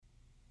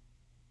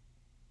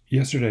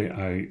Yesterday,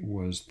 I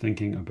was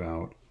thinking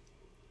about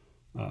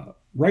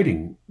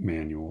writing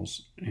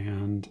manuals,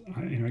 and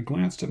I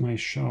glanced at my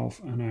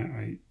shelf and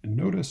I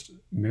noticed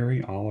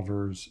Mary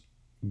Oliver's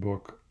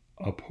book,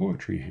 A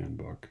Poetry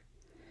Handbook.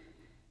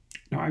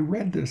 Now, I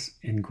read this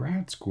in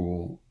grad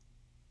school,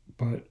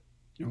 but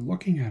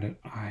looking at it,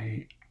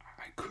 I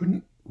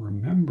couldn't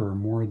remember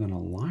more than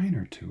a line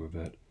or two of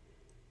it.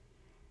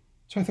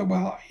 So I thought,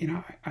 well,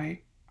 I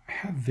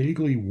have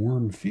vaguely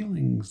warm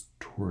feelings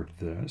toward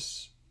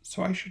this,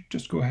 so I should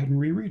just go ahead and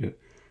reread it.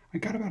 I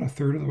got about a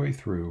third of the way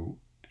through,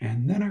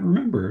 and then I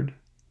remembered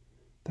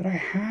that I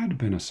had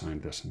been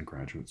assigned this in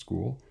graduate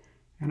school,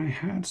 and I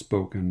had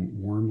spoken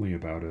warmly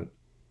about it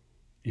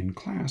in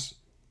class,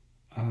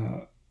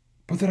 uh,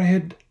 but that I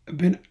had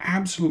been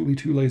absolutely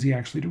too lazy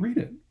actually to read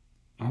it.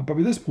 But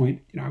by this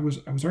point, I was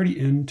already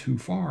in too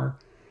far,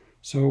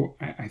 so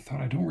I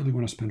thought I don't really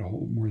want to spend a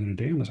whole more than a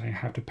day on this. I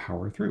have to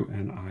power through,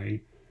 and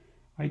I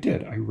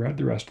did. I read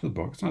the rest of the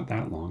book. It's not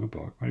that long a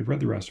book. I read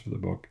the rest of the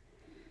book,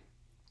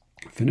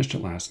 finished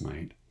it last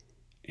night,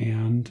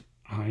 and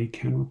I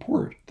can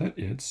report that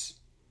it's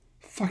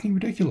fucking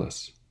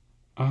ridiculous.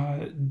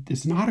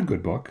 It's not a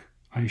good book.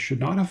 I should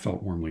not have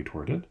felt warmly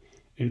toward it.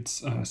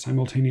 It's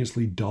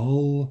simultaneously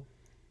dull,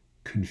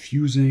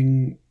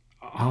 confusing,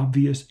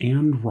 obvious,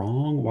 and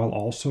wrong, while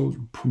also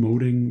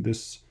promoting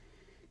this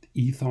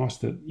ethos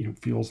that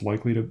feels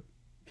likely to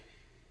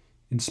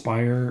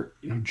inspire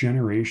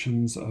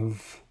generations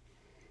of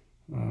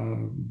uh,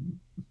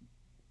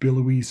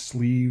 billowy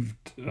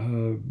sleeved,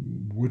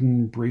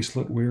 wooden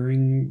bracelet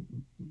wearing,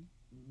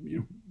 you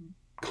know,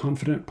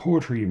 confident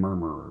poetry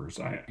murmurers.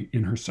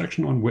 In her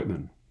section on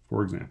Whitman,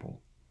 for example,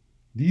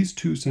 these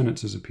two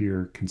sentences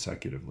appear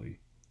consecutively.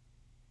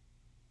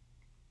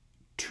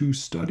 To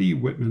study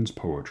Whitman's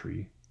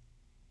poetry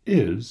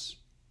is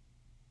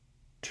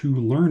to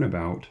learn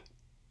about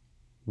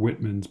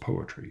Whitman's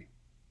poetry.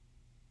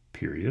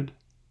 Period.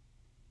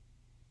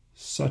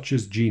 Such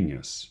is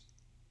genius.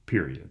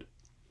 Period.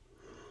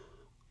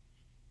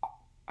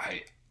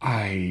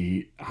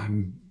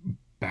 I'm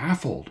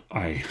baffled.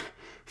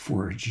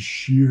 For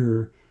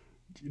sheer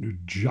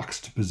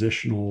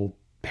juxtapositional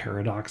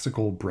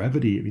paradoxical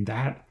brevity. I mean,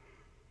 that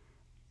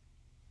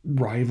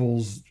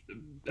rivals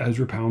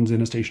Ezra Pound's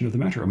In a Station of the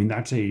Metro. I mean,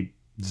 that's a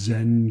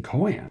Zen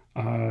koan.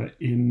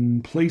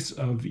 In place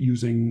of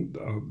using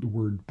the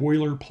word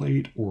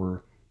boilerplate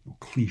or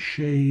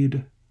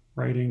cliched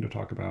writing to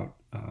talk about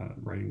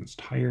writing that's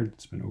tired,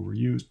 that's been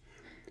overused,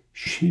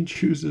 she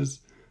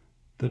chooses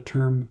the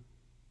term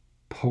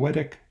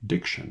poetic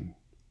diction,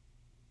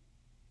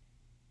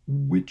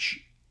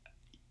 which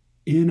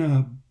in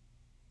a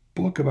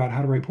book about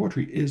how to write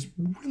poetry is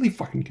really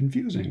fucking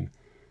confusing.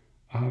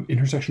 In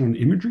her section on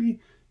imagery,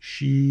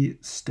 she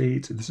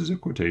states, this is a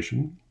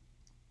quotation,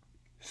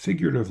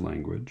 figurative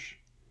language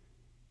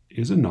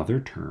is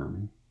another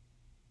term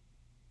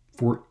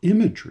for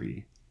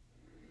imagery.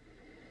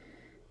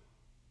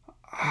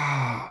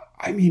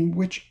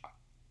 Which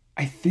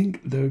I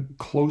think the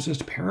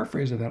closest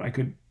paraphrase of that I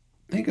could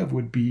think of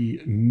would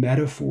be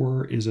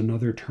metaphor is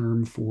another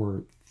term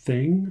for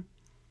thing.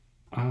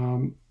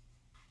 Um,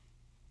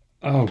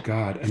 oh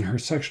God, and her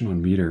section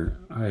on meter,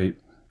 I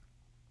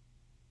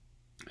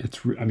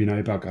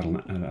about got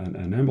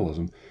an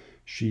embolism.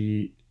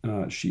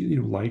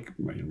 Like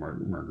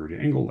Margaret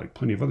Engel, like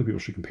plenty of other people,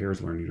 she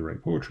compares learning to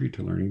write poetry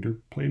to learning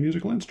to play a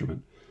musical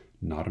instrument.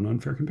 Not an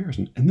unfair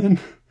comparison. And then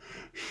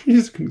she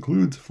just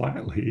concludes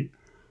flatly,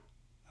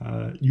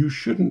 you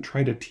shouldn't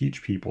try to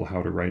teach people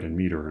how to write in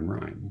meter and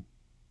rhyme.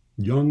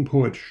 Young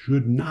poets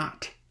should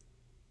not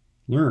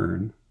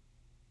learn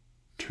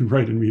to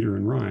write in meter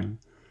and rhyme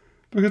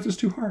because it's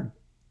too hard.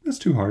 It's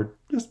too hard.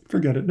 Just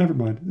forget it. Never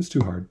mind. It's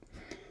too hard.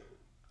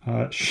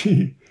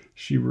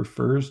 She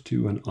refers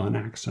to an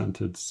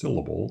unaccented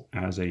syllable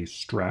as a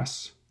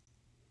stress,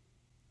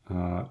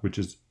 which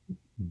is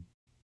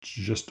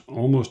just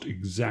almost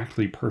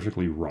exactly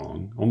perfectly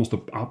wrong, almost the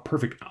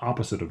perfect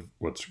opposite of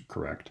what's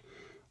correct.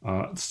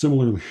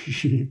 Similarly,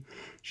 she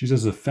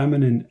says a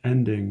feminine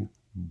ending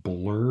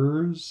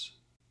blurs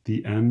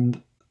the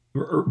end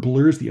or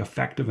blurs the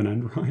effect of an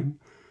end rhyme,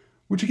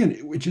 which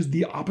is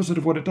the opposite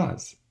of what it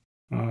does.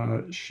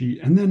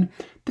 And then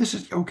this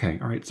is okay.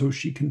 All right. So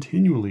she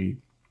continually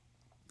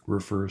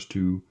refers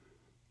to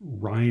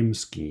rhyme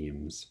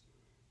schemes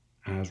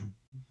as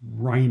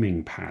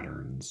rhyming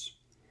patterns,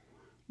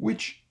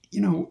 which,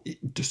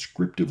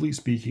 descriptively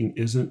speaking,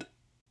 isn't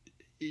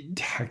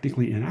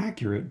technically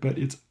inaccurate, but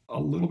it's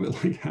a little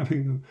bit like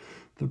having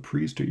the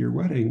priest at your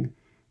wedding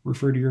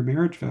refer to your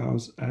marriage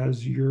vows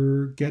as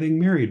your getting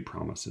married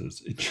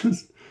promises. It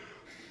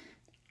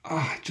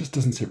just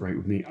doesn't sit right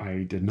with me.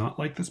 I did not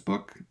like this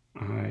book.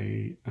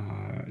 I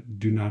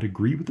do not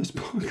agree with this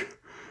book.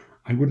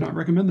 I would not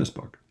recommend this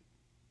book.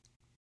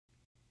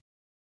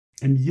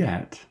 And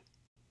yet,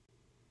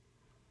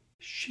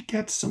 she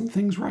gets some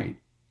things right.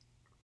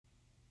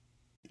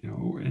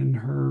 In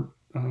her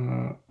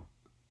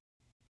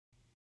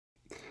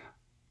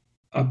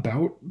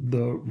about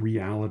the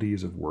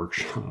realities of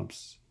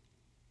workshops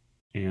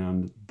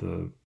and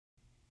the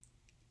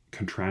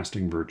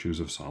contrasting virtues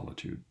of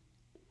solitude.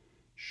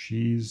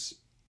 She's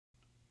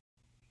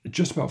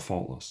just about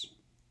faultless.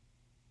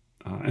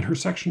 And her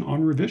section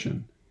on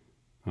revision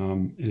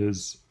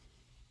is,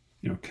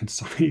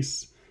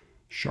 concise,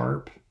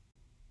 sharp,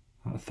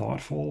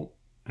 thoughtful,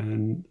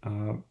 and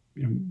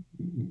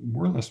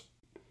more or less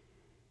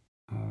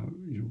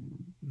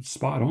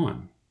spot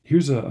on.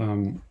 Here's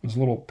a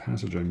little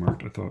passage I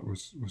marked I thought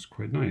was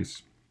quite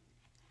nice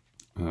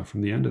from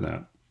the end of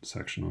that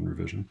section on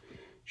revision.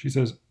 She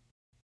says,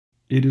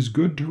 "It is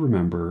good to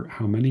remember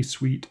how many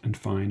sweet and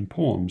fine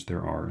poems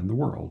there are in the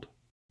world.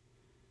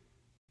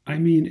 I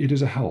mean, it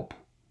is a help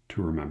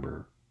to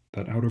remember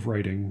that out of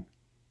writing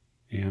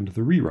and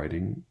the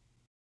rewriting,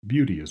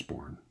 beauty is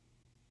born.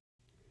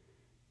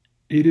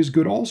 It is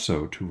good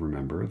also to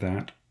remember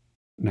that,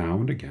 now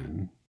and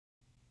again,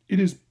 it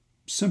is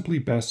simply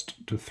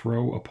best to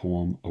throw a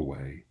poem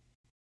away.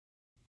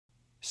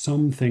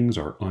 Some things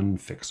are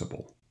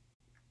unfixable."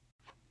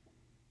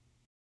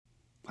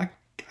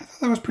 I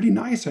thought that was pretty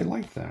nice. I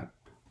liked that.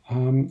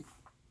 And,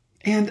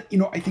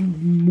 I think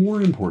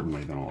more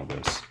importantly than all of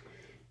this,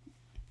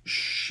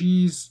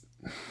 she's...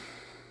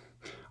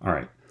 All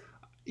right.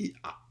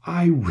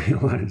 I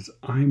realize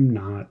I'm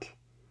not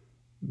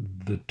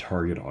the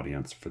target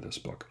audience for this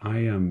book. I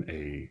am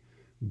a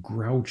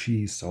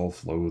grouchy,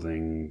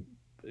 self-loathing,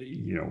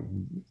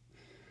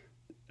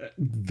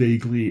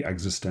 vaguely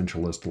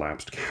existentialist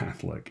lapsed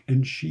Catholic.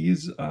 And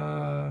she's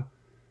a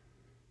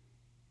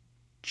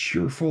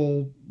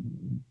cheerful,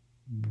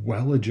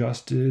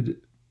 well-adjusted,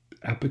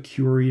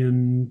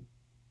 Epicurean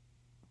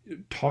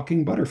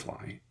talking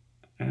butterfly.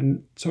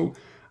 And so,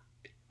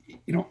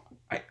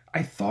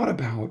 I thought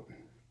about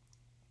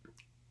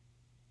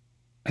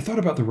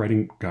the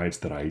writing guides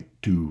that I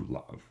do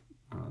love,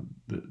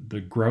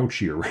 the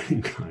grouchier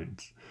writing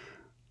guides,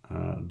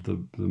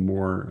 the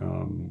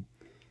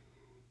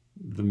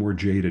more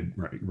jaded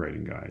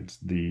writing guides,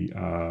 the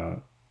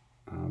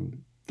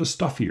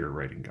stuffier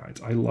writing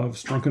guides. I love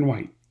Strunk and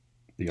White,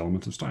 The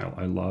Elements of Style.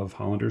 I love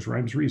Hollander's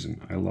Rhymes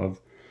Reason. I love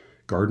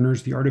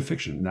Gardner's The Art of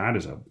Fiction.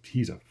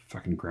 He's a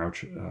fucking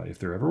grouch if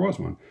there ever was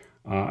one.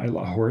 I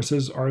love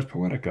Horace's Ars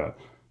Poetica,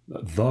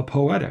 The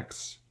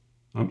Poetics,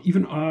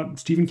 even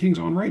Stephen King's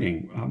On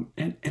Writing,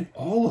 and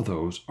all of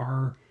those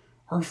are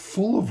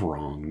full of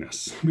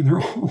wrongness. I mean,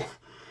 they're all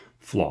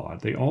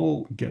flawed. They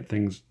all get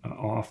things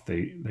off.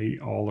 They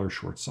all are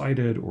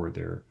short-sighted, or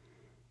they're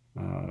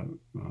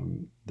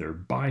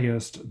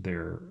biased.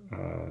 They're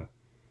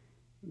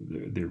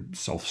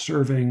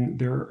self-serving.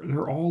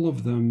 They're all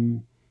of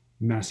them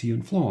messy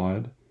and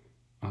flawed,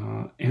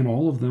 and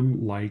all of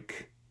them,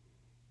 like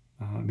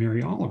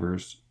Mary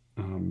Oliver's,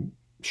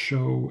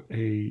 show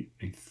a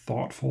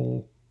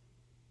thoughtful,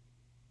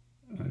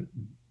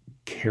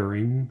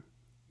 caring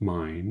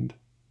mind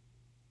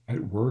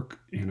at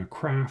work in a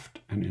craft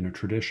and in a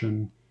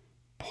tradition,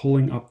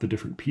 pulling up the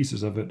different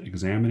pieces of it,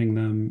 examining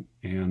them,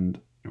 and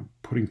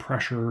putting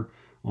pressure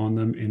on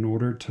them in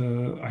order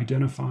to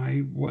identify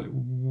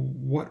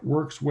what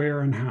works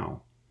where and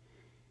how.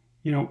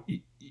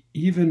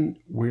 Even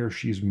where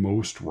she's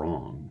most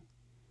wrong,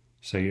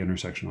 say in her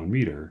section on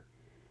meter,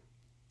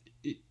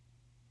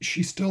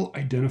 she still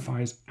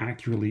identifies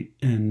accurately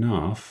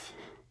enough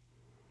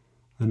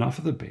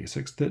of the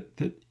basics that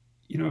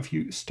if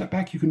you step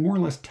back, you can more or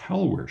less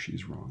tell where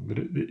she's wrong. That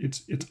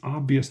it's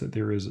obvious that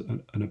there is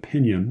an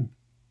opinion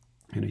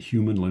and a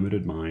human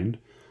limited mind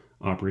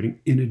operating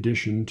in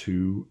addition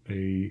to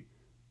a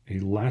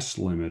less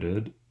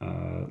limited,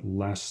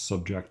 less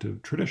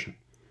subjective tradition,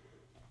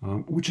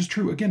 which is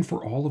true again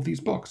for all of these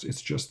books.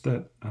 It's just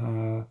that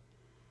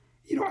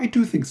I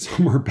do think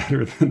some are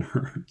better than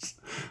hers.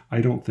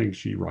 I don't think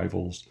she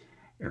rivals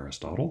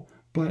Aristotle,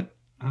 but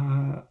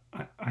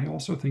I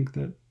also think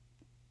that,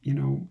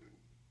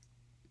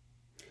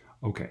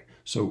 okay,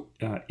 so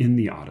in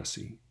the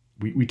Odyssey,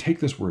 we take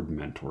this word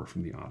mentor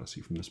from the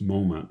Odyssey, from this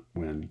moment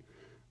when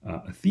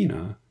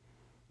Athena,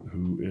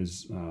 who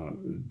is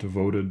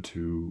devoted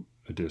to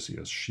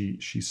Odysseus, she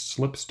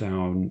slips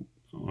down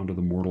onto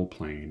the mortal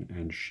plane,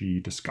 and she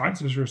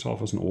disguises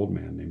herself as an old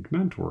man named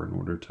Mentor in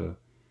order to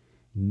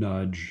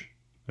nudge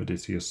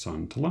Odysseus'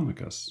 son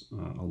Telemachus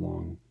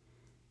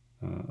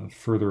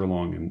further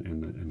along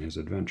in his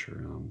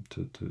adventure,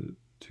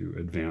 to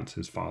advance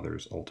his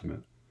father's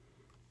ultimate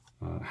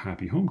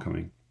happy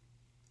homecoming.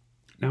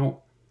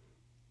 Now,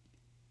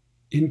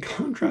 in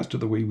contrast to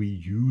the way we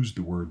use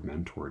the word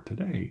mentor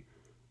today,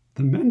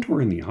 the mentor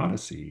in the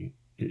Odyssey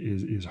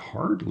is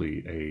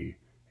hardly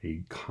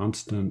a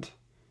constant,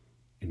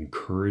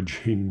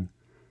 encouraging,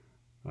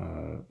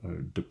 a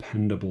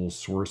dependable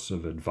source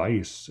of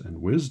advice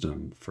and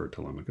wisdom for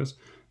Telemachus.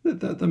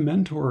 The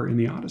mentor in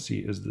the Odyssey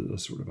is the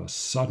sort of a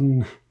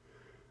sudden,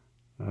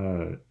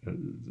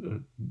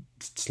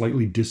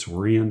 slightly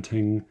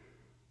disorienting,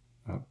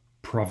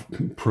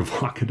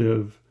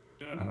 provocative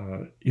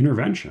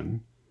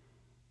intervention,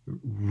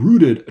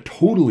 rooted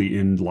totally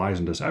in lies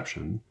and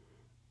deception,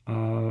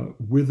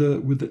 with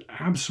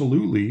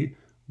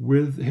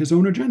his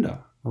own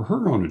agenda or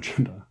her own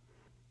agenda.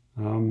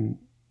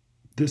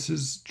 this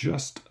is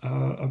just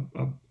a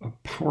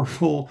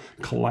powerful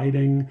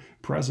colliding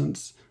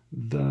presence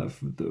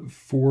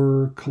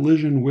for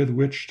collision with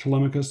which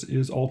Telemachus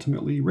is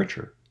ultimately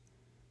richer.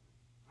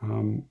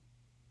 And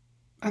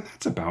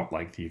that's about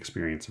like the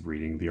experience of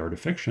reading The Art of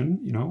Fiction.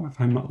 If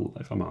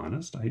I'm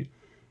honest,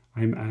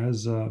 I'm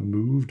as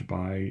moved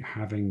by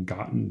having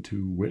gotten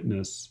to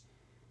witness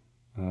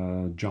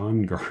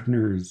John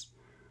Gardner's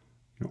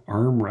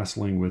arm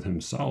wrestling with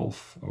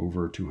himself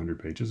over 200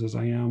 pages as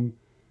I am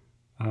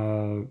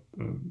uh,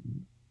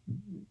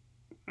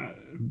 uh,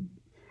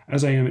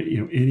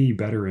 any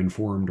better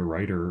informed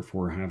writer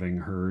for having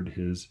heard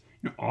his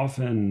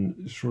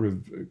often sort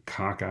of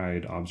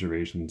cockeyed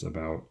observations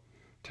about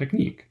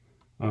technique.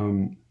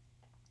 Um,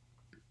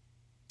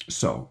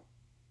 so,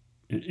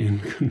 in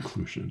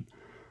conclusion,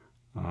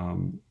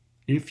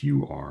 if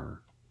you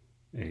are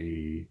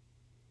a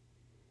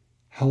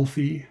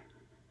healthy,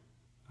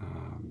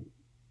 um,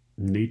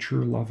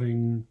 nature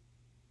loving,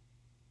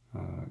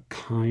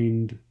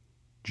 kind,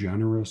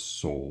 generous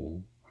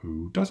soul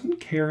who doesn't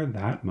care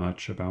that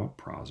much about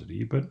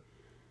prosody, but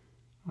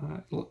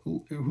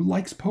who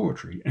likes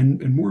poetry,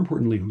 and more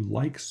importantly, who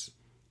likes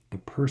the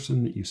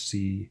person that you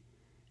see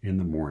in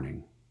the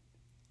morning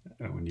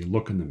when you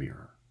look in the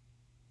mirror,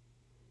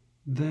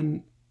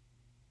 then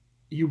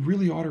you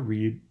really ought to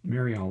read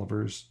Mary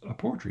Oliver's A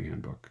Poetry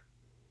Handbook.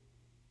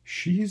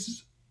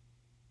 She's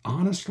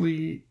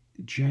honestly,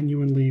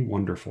 genuinely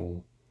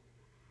wonderful,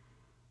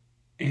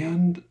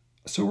 and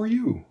so are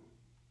you.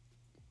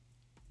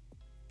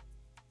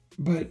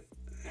 But,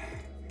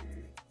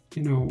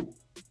 you know,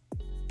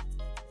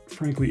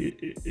 frankly,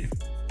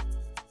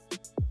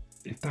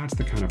 if that's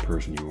the kind of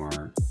person you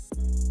are,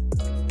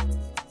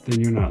 then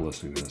you're not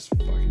listening to this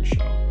fucking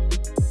show.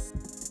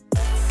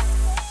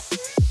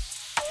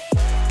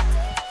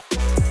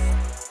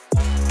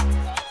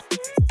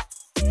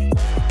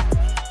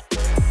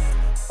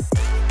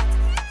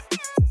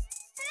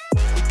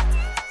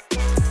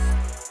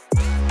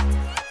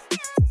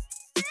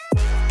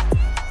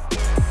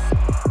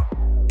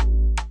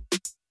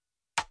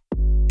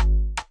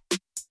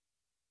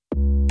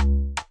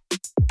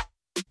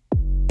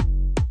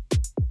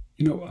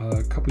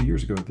 A couple of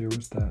years ago, there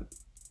was that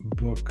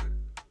book,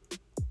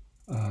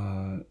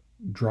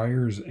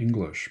 Dreyer's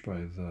English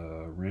by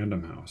the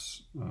Random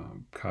House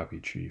copy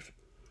chief.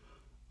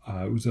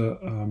 It was a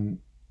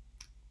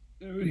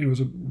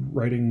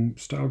writing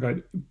style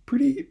guide,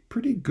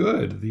 pretty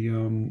good.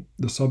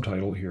 The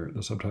subtitle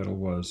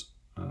was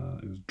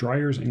it was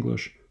Dreyer's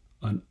English,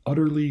 an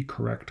utterly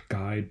correct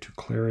guide to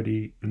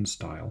clarity and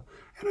style,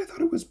 and I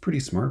thought it was pretty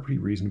smart, pretty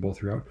reasonable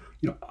throughout.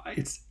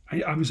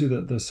 Obviously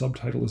the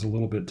subtitle is a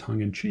little bit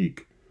tongue in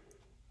cheek,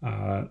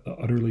 the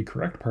utterly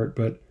correct part,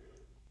 but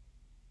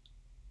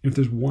if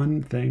there's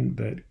one thing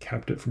that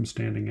kept it from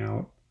standing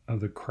out of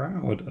the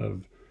crowd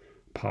of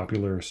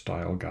popular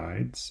style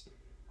guides,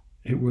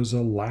 it was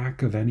a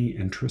lack of any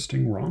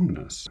interesting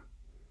wrongness.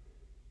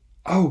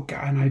 Oh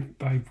God, and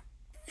I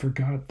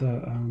forgot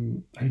I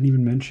didn't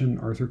even mention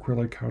Arthur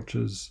Quiller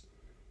Couch's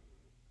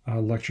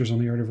lectures on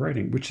the art of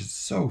writing, which is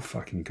so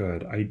fucking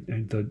good.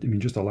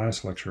 Just the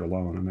last lecture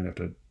alone, I might have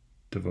to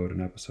devote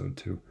an episode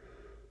to.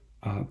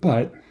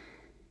 But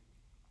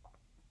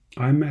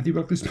I'm Matthew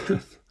Buckley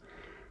Smith,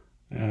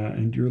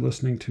 and you're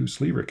listening to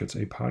Sleeve Rickets,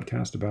 a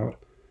podcast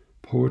about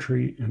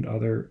poetry and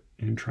other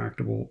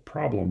intractable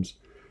problems.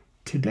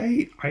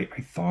 Today, I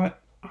thought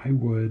I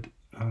would.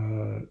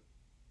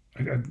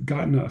 I've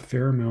gotten a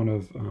fair amount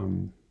of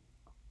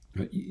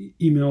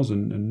emails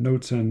and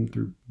notes in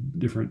through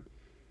different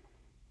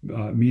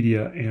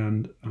media,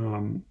 and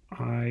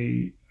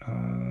I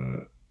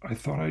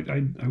thought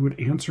I would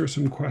answer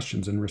some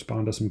questions and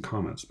respond to some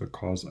comments,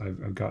 because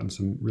I've gotten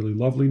some really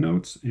lovely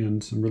notes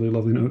and some really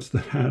lovely notes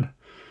that had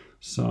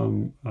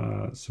some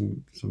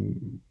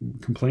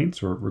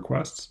complaints or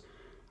requests.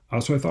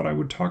 So I thought I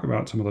would talk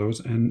about some of those,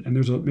 and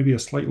there's maybe a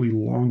slightly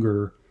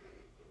longer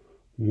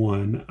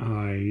one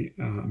I'm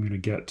going to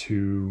get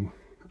to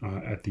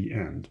at the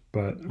end.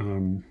 But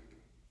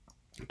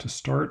to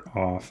start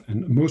off,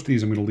 and most of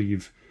these I'm going to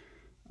leave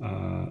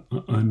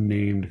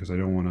unnamed, because I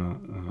don't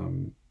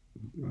want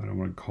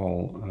to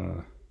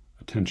call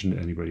attention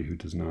to anybody who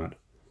does not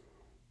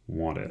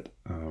want it.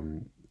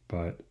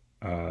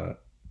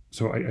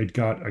 So I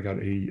got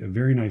a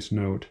very nice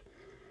note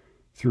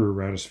through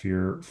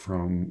Erratosphere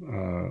from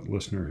a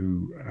listener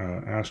who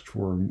asked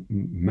for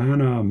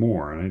manna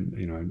more, and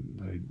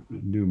I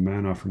knew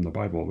manna from the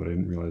Bible, but I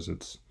didn't realize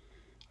it's,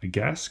 I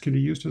guess, can be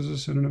used as a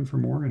synonym for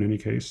more. In any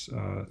case,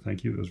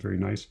 thank you. That was very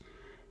nice.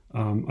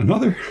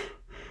 Another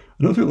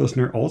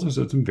listener also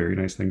said some very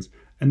nice things,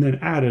 and then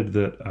added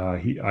that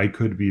I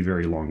could be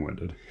very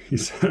long-winded. He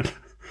said,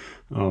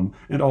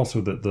 and also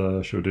that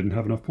the show didn't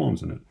have enough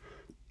poems in it.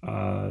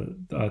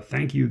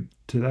 Thank you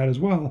to that as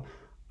well.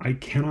 I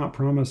cannot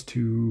promise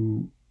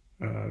to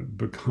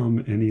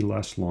become any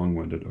less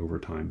long-winded over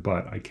time,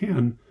 but I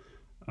can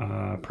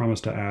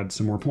promise to add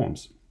some more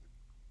poems,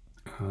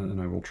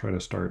 and I will try to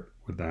start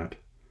with that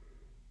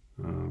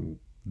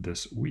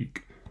this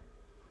week.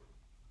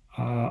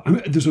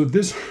 So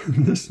this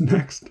this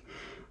next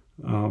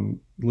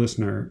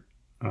listener,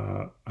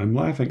 I'm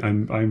laughing.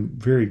 I'm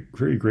very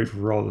very grateful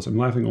for all this. I'm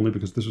laughing only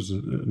because this was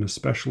an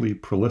especially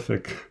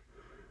prolific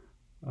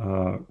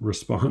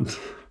response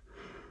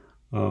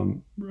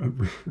um,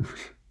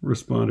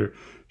 responder.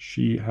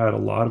 She had a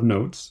lot of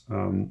notes.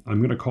 I'm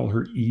going to call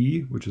her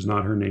E, which is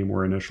not her name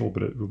or initial,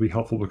 but it will be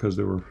helpful because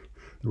there were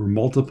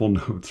multiple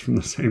notes from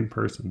the same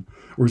person,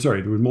 or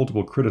sorry, there was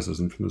multiple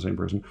criticisms from the same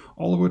person,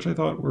 all of which I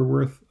thought were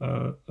worth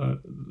a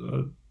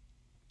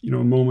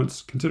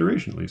moment's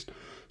consideration at least.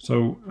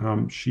 So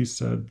she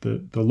said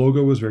that the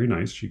logo was very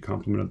nice. She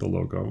complimented the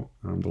logo,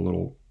 the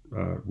little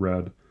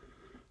red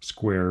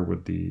square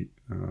with the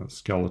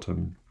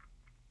skeleton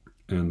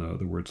and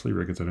the word Slee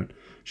Ricketts in it.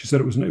 She said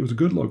it was a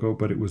good logo,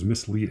 but it was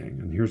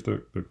misleading. And here's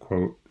the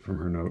quote from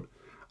her note.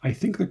 I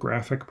think the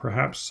graphic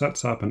perhaps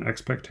sets up an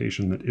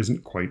expectation that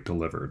isn't quite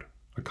delivered,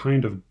 a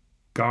kind of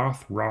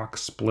goth rock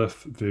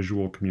spliff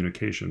visual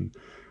communication,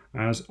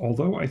 as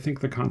although I think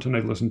the content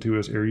I listened to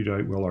is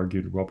erudite, well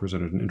argued, well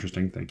presented, and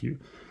interesting, thank you,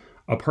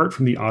 apart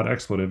from the odd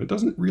expletive, it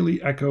doesn't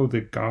really echo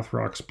the goth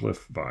rock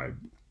spliff vibe.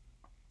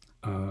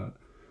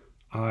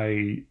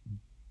 I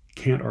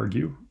can't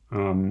argue.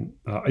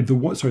 The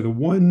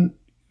one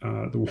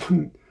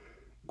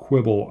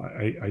quibble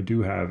I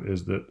do have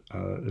is that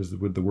is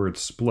with the word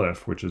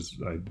spliff, which is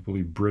I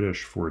believe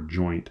British for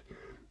joint.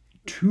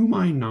 To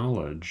my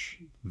knowledge,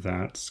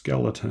 that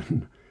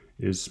skeleton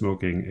is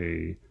smoking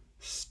a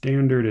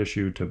standard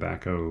issue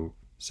tobacco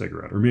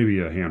cigarette, or maybe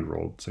a hand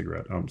rolled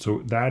cigarette.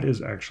 So that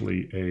is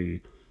actually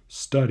a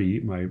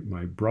study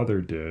my brother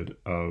did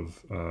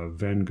of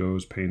Van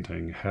Gogh's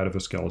painting Head of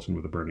a Skeleton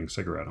with a Burning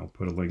Cigarette. I'll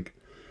put a link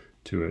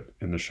to it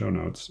in the show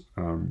notes.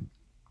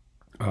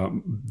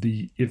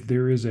 If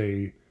there is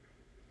a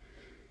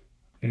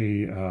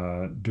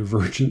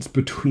divergence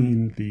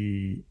between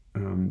the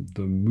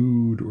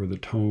mood or the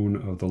tone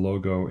of the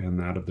logo and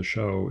that of the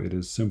show, it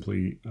is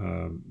simply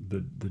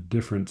the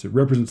difference. It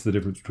represents the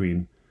difference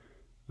between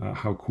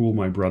how cool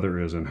my brother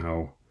is and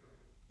how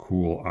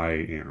cool I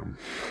am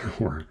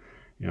or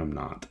am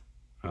not.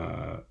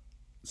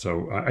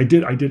 So I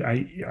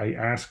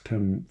asked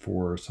him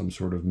for some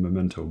sort of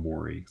memento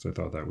mori because I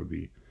thought that would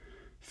be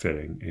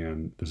fitting,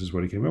 and this is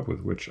what he came up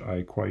with, which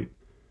I quite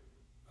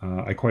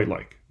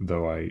like.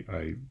 Though I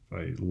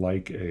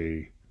like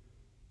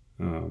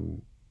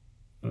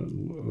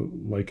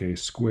a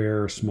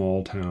square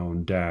small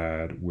town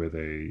dad with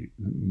a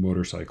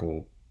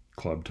motorcycle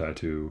club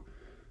tattoo.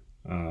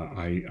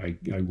 I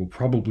will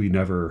probably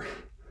never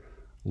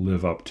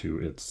live up to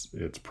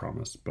its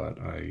promise, but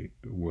I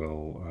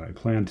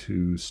plan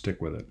to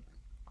stick with it.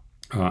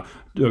 A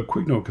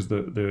quick note, because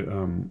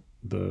the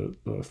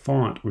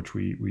font which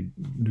we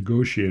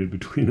negotiated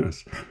between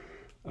us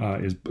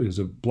is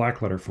a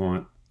black letter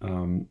font.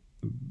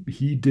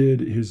 He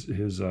did his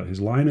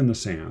line in the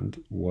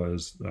sand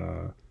was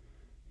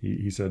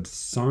he said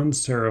sans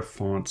serif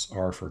fonts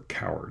are for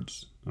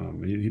cowards.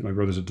 My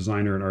brother's a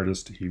designer and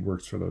artist. He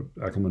works for the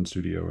Eckelmann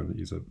Studio, and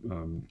he's a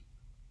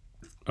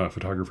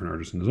photographer and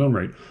artist in his own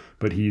right.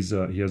 But he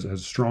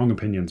has strong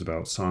opinions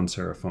about sans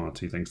serif fonts.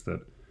 He thinks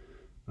that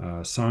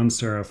sans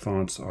serif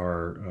fonts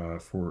are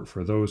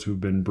for those who've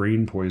been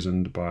brain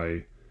poisoned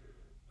by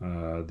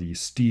the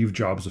Steve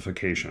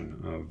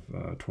Jobsification of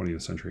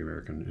 20th century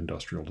American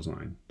industrial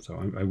design. So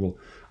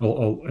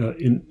I'll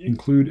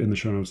include in the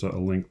show notes a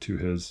link to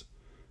his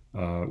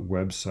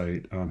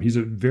website. He's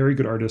a very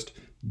good artist.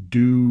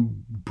 Do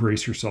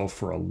brace yourself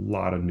for a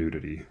lot of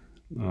nudity.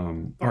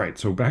 All right,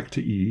 so back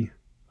to E,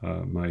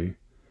 my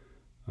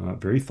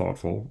very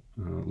thoughtful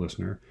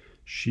listener.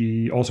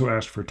 She also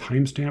asked for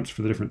timestamps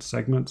for the different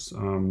segments,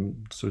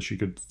 so she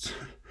could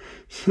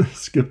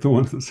skip the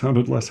ones that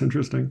sounded less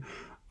interesting.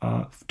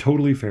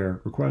 Totally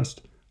fair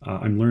request.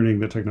 I'm learning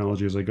the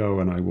technology as I go,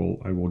 and I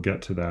will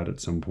get to that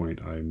at some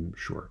point, I'm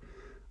sure.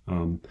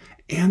 And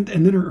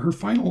then her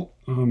final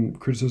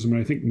criticism, and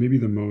I think maybe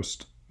the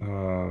most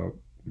the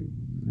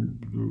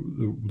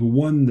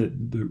one that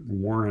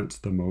warrants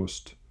the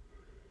most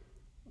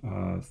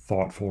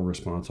thoughtful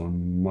response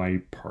on my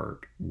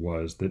part,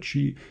 was that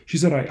she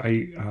said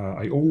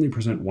I only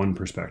present one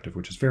perspective,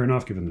 which is fair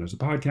enough given that it's a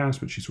podcast,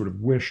 but she sort of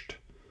wished,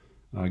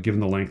 given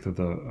the length of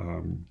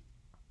the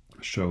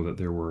show, that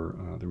there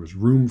was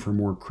room for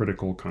more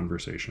critical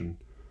conversation.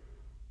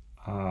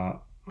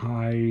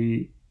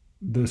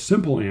 The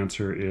simple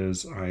answer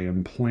is I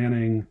am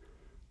planning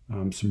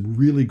some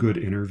really good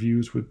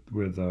interviews with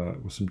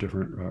some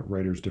different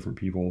writers, different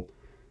people,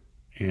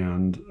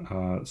 and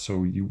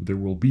so there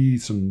will be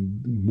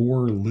some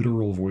more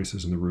literal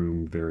voices in the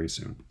room very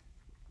soon.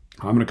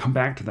 I'm going to come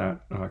back to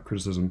that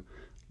criticism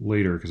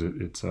later because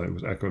it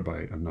was echoed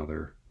by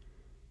another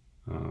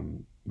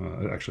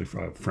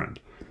friend.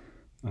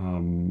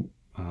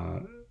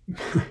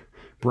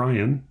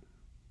 Brian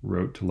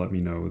wrote to let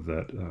me know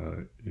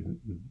that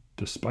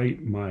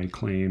despite my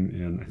claim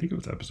in, I think it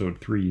was episode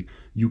 3,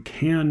 you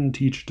can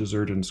teach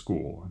dessert in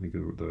school. I think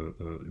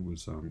it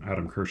was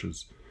Adam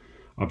Kirsch's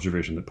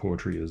observation that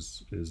poetry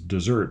is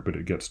dessert, but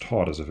it gets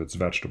taught as if it's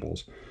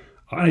vegetables.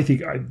 I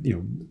think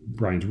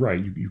Brian's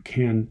right. You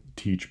can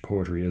teach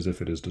poetry as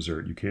if it is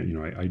dessert. You can't.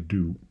 I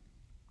do.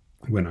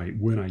 When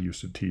I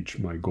used to teach,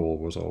 my goal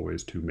was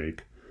always to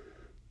make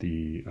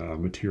the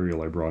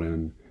material I brought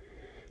in,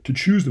 to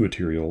choose the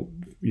material,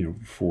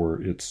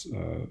 for its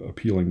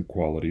appealing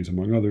qualities,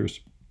 among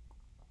others,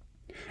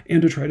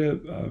 and to try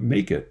to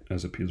make it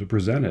as appealing, to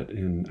present it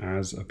in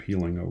as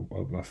appealing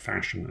a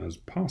fashion as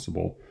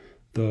possible.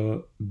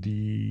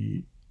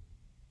 The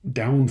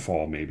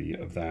downfall maybe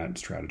of that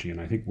strategy, and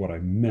I think what I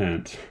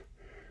meant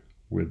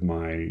with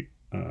my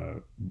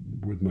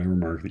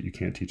remark that you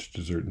can't teach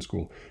dessert in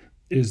school,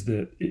 is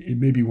that it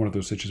may be one of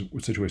those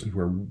situations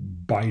where,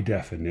 by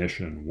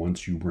definition,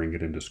 once you bring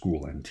it into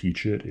school and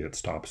teach it, it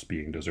stops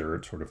being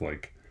dessert. Sort of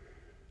like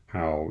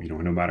how,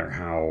 no matter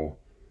how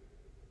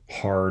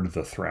hard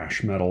the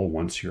thrash metal,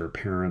 once your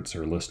parents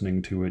are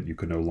listening to it, you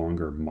can no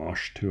longer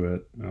mosh to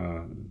it.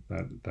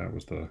 That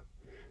was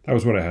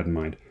what I had in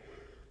mind.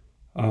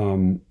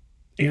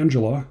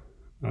 Angela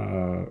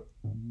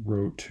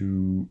wrote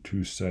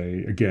to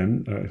say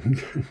again,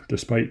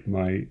 despite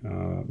my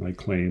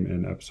claim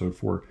in episode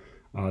 4,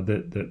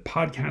 that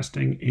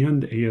podcasting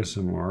and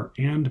ASMR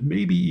and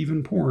maybe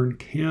even porn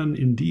can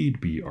indeed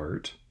be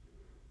art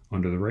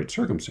under the right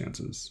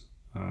circumstances,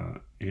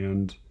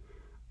 and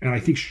I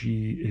think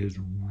she is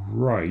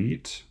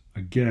right,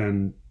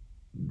 again,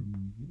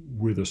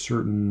 with a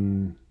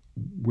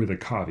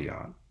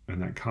caveat,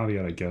 and that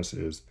caveat, I guess,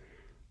 is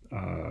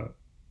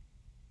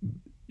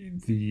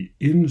the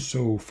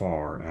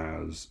insofar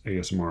as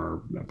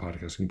ASMR,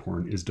 podcasting,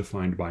 porn is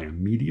defined by a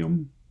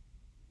medium,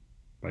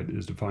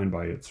 is defined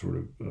by its sort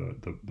of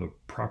the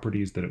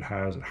properties that it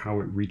has, how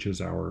it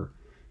reaches our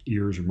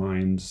ears or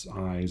minds,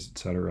 eyes,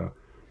 etc.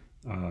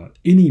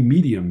 Any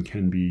medium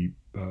can be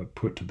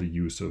put to the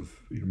use of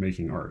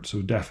making art.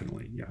 So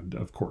definitely, yeah,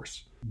 of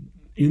course.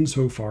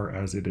 Insofar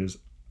as it is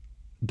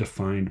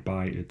defined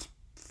by its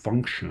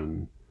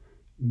function,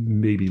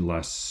 maybe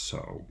less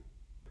so.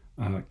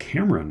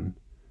 Cameron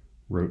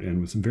wrote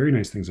in with some very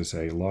nice things to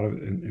say, a lot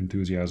of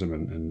enthusiasm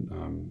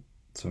and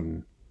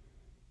some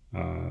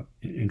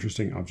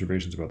interesting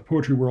observations about the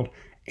poetry world,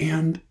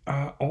 and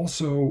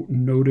also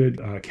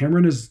noted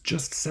Cameron is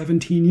just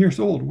 17 years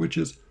old, which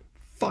is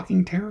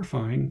fucking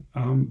terrifying,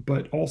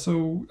 but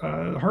also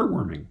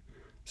heartwarming.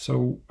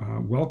 So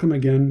welcome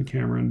again,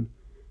 Cameron.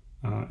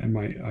 And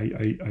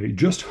I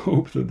just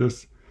hope that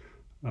this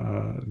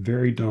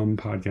very dumb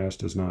podcast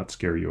does not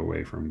scare you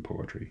away from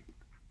poetry.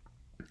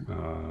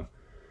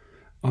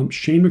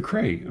 Shane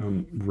McCrae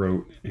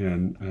wrote,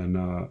 and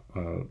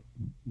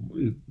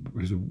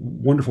he's a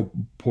wonderful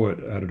poet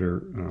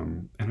editor,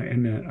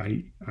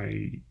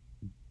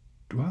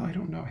 well, I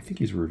don't know. I think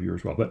he's a reviewer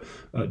as well, but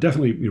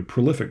definitely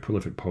prolific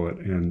poet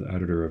and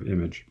editor of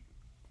Image.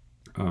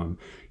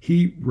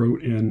 He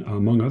wrote in,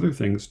 among other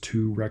things,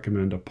 to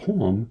recommend a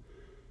poem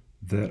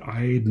that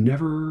I'd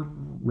never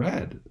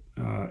read,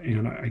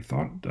 and I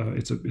thought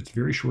it's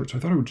very short, so I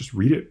thought I would just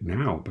read it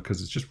now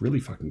because it's just really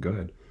fucking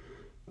good.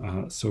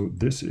 So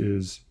this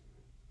is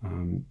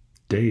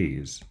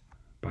Days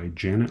by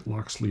Janet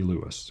Loxley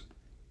Lewis.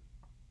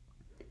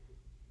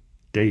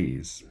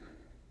 Days.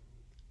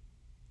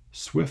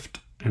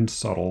 Swift and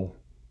subtle,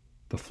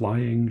 the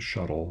flying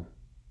shuttle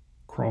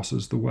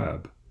crosses the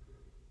web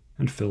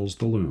and fills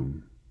the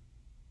loom,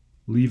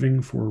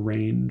 leaving for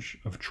range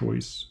of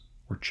choice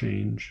or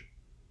change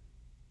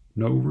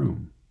no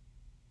room.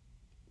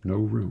 No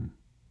room.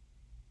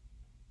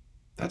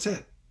 That's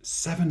it.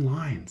 7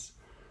 lines.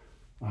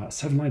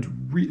 7 lines,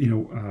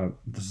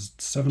 this is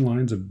 7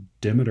 lines of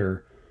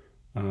Demeter,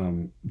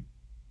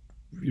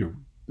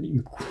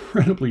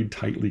 incredibly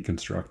tightly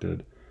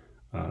constructed.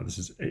 This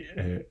is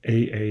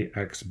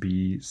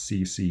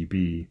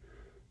AAXBCCB.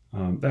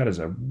 That is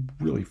a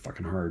really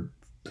fucking hard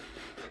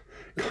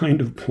kind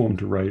of poem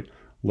to write,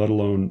 let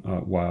alone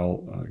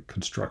while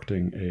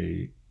constructing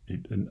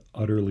an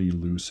utterly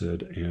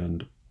lucid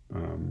and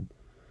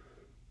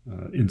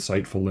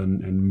insightful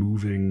and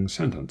moving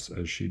sentence,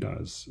 as she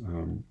does.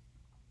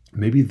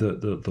 Maybe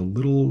the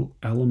little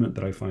element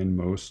that I find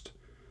most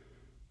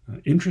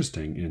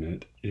interesting in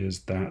it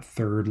is that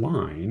third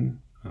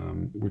line,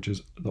 which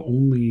is the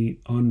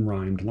only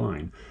unrhymed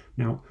line.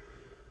 Now,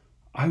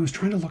 I was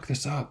trying to look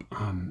this up,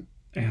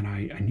 and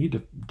I need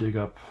to dig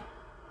up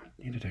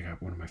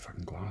one of my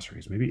fucking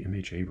glossaries. Maybe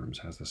M.H. Abrams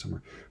has this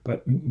somewhere.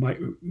 But my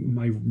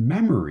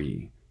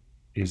memory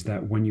is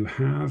that when you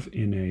have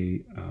in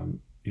a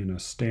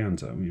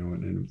stanza, when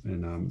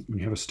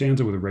you have a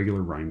stanza with a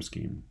regular rhyme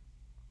scheme,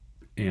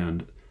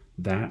 and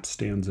that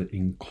stanza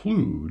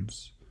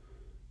includes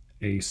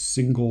a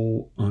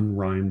single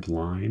unrhymed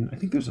line. I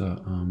think there's I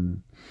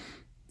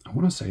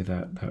want to say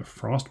that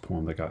Frost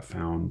poem that got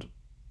found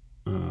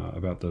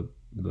about the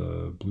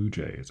Blue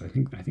Jays. I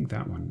think that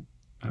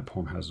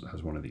poem has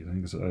one of these. I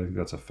think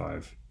that's a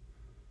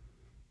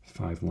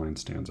 5-line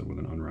stanza with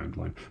an unrhymed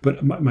line.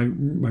 But my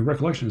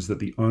recollection is that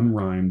the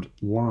unrhymed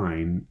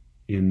line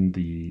in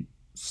the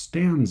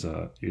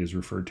stanza is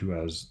referred to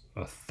as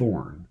a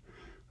thorn,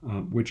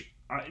 which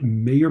I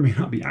may or may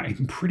not be.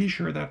 I'm pretty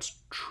sure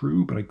that's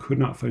true, but I could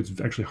not find.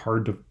 It's actually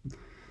hard to.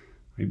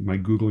 My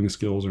Googling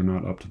skills are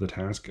not up to the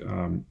task.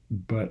 So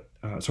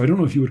I don't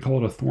know if you would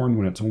call it a thorn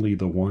when it's only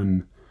the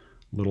one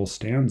little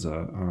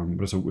stanza,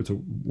 but it's a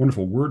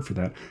wonderful word for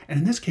that. And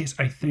in this case,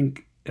 I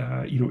think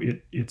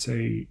it's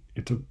a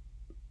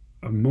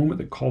moment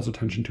that calls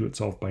attention to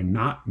itself by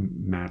not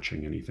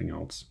matching anything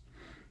else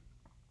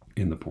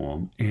in the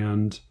poem.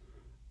 And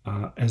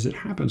as it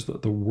happens,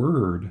 the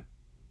word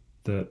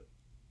that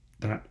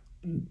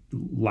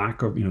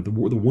lack of, the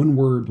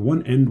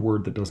one end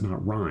word that does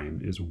not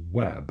rhyme is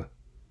web,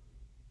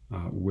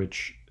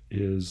 which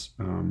is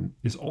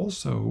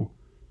also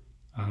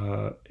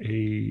I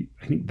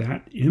think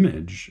that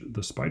image,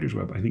 the spider's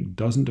web, I think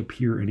doesn't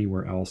appear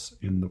anywhere else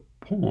in the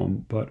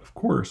poem. But of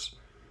course,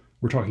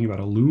 we're talking about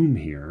a loom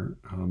here,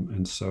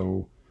 and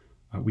so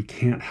we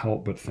can't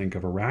help but think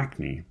of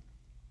Arachne,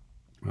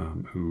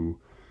 who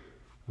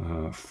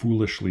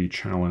foolishly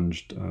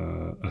challenged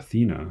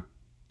Athena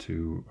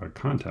to a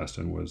contest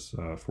and was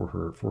for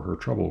her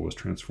trouble was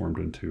transformed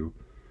into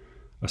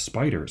a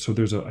spider. So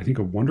there's I think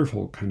a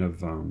wonderful kind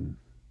of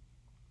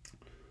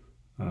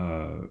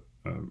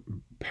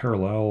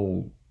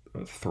parallel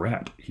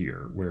threat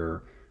here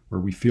where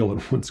we feel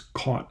at once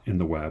caught in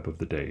the web of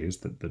the days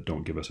that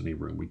don't give us any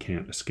room. We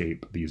can't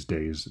escape these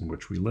days in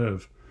which we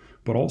live,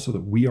 but also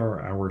that we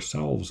are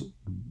ourselves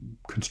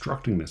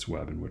constructing this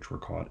web in which we're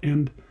caught.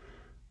 And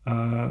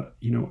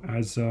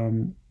as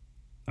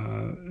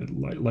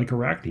like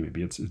Arachne,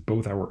 maybe it's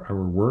both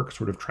our work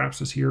sort of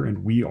traps us here,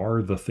 and we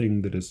are the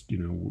thing that is,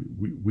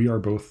 we are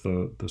both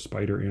the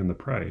spider and the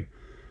prey.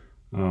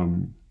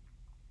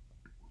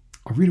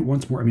 I'll read it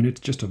once more. I mean, it's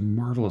just a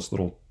marvelous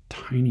little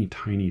tiny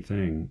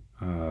thing.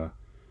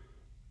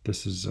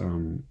 This is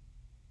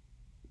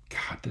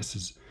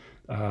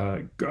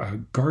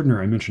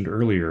Gardner, I mentioned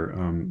earlier.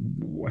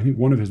 I think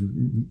one of his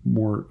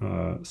more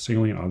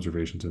salient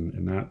observations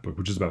in that book,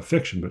 which is about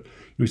fiction, but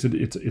he said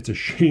it's a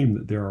shame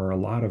that there are a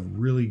lot of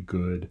really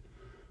good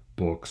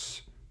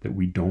books that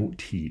we don't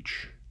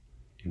teach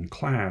in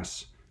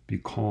class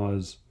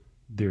because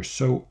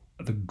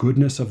the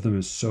goodness of them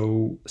is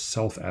so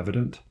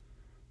self-evident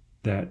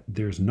that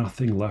there's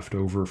nothing left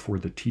over for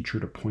the teacher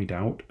to point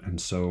out,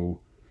 and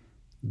so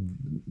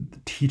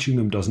teaching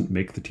them doesn't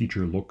make the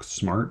teacher look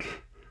smart.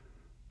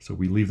 So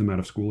we leave them out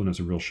of school, and it's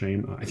a real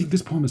shame. I think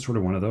this poem is sort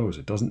of one of those.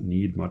 It doesn't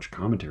need much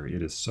commentary.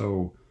 It is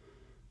so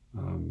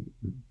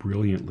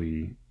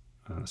brilliantly,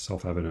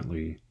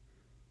 self-evidently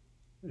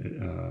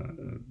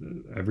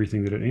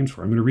everything that it aims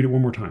for. I'm going to read it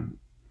one more time.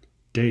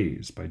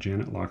 Days by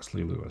Janet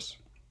Loxley Lewis.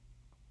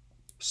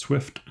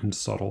 Swift and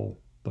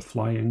subtle, the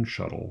flying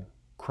shuttle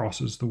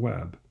crosses the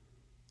web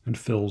and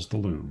fills the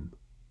loom,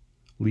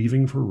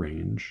 leaving for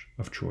range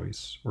of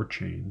choice or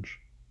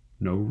change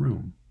no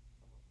room.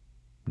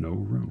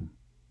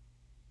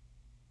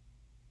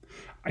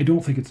 I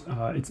don't think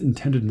it's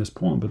intended in this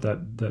poem, but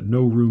that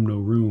no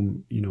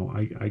room.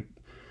 I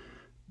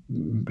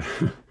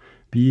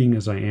being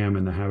as I am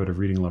in the habit of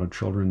reading a lot of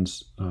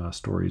children's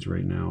stories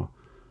right now,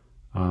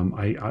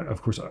 I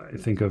of course I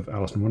think of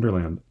Alice in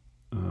Wonderland,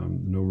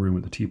 No Room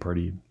at the Tea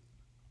Party,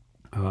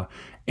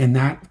 and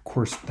that, of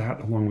course,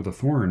 that along with the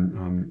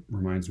thorn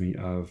reminds me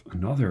of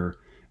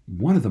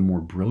one of the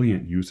more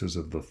brilliant uses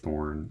of the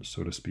thorn,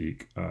 so to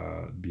speak,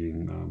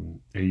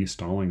 being A.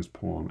 Stallings'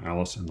 poem,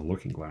 Alice in the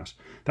Looking Glass.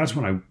 That's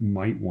one I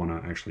might want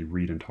to actually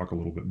read and talk a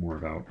little bit more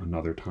about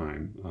another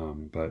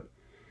time. But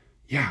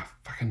yeah,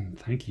 fucking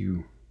thank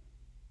you.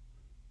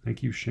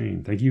 Thank you,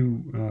 Shane. Thank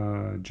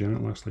you,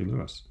 Janet Loxley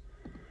Lewis.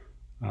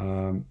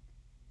 All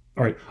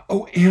right.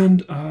 Oh,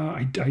 and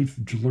I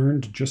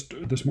learned just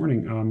this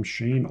morning,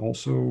 Shane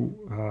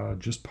also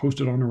just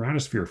posted on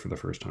Eratosphere for the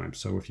first time.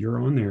 So if you're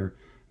on there,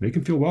 make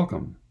him feel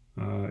welcome.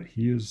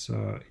 He is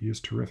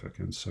terrific,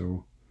 and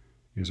so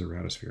is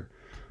Eratosphere.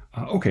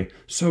 Okay,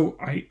 so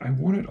I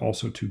wanted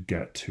also to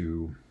get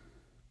to.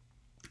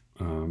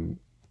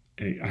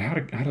 I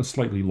had a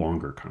slightly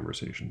longer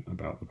conversation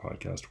about the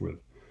podcast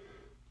with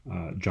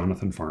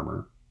Jonathan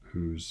Farmer,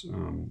 who's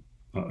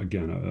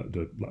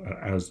again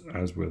as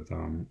with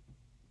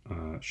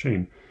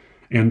Shane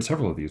and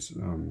several of these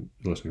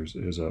listeners,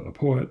 is a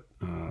poet.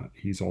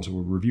 He's also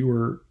a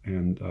reviewer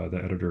and the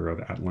editor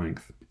of At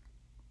Length.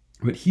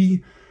 But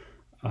he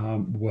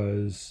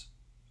was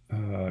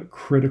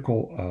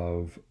critical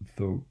of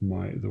the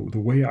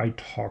way I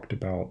talked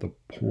about the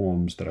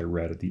poems that I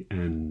read at the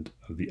end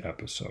of the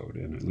episode,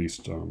 and at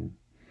least I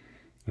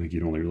think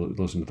you'd only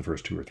listen to the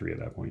first two or three at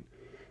that point.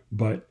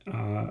 But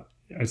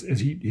as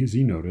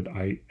he noted,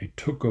 I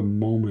took a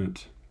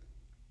moment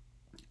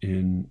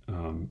in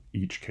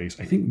each case.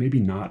 I think maybe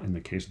not in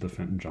the case of the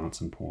Fenton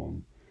Johnson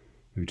poem,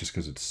 maybe just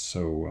because it's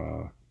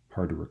so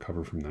hard to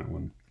recover from that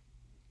one.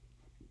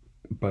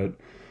 But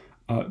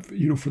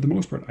for the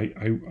most part,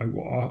 I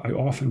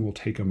often will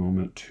take a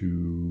moment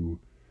to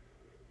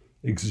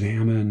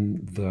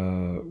examine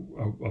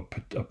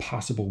a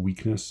possible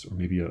weakness, or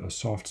maybe a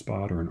soft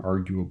spot, or an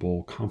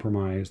arguable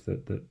compromise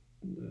that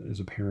is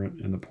apparent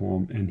in the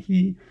poem, and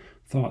he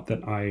thought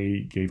that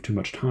I gave too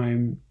much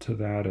time to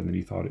that, and then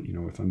he thought,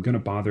 if I'm going to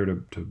bother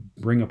to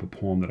bring up a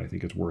poem that I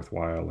think is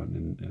worthwhile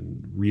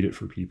and read it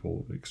for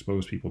people,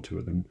 expose people to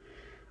it, then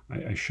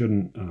I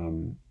shouldn't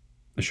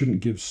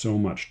give so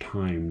much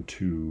time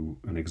to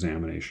an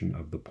examination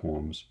of the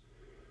poem's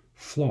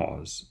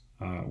flaws,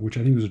 which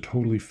I think was a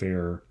totally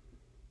fair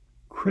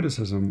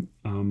criticism.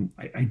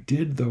 I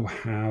did, though,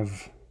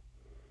 have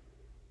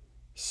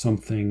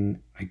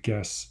something, I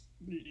guess,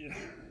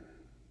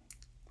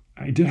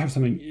 I did have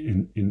something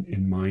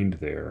in mind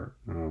there.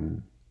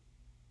 And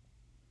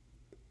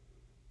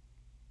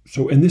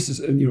this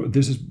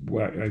is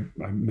why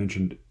I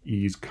mentioned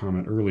E's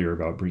comment earlier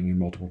about bringing in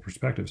multiple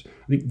perspectives.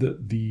 I think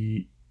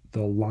the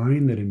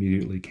line that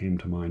immediately came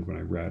to mind when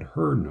I read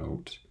her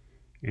note,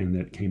 and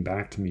that came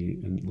back to me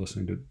in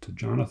listening to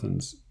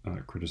Jonathan's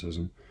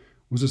criticism,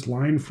 was this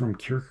line from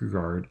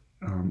Kierkegaard.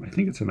 I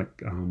think it's in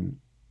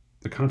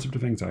The Concept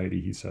of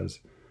Anxiety. He says,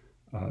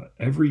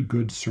 every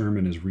good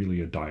sermon is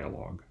really a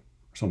dialogue,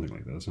 or something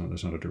like that.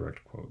 That's not a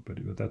direct quote, but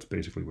that's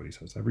basically what he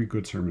says. Every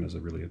good sermon is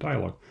really a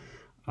dialogue.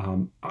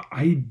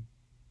 I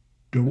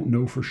don't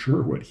know for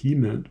sure what he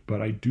meant,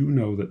 but I do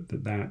know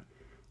that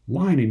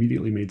line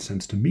immediately made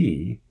sense to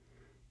me,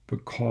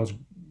 because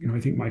I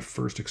think my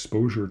first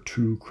exposure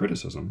to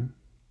criticism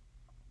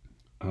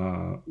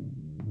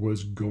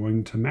was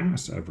going to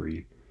Mass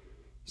every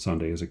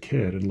Sunday as a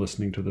kid and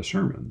listening to the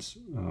sermons.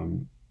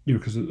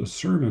 Because a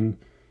sermon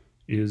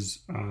is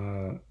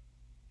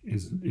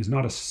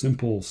not a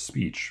simple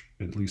speech,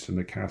 at least in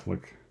the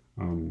Catholic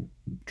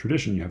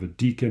tradition. You have a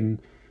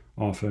deacon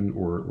often,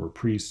 or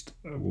priest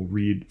will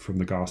read from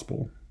the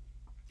gospel,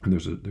 and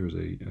there's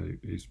a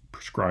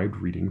prescribed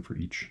reading for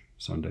each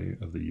Sunday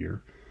of the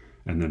year,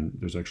 and then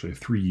there's actually a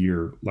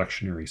 3-year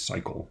lectionary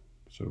cycle,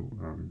 so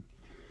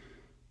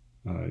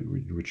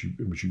which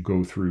you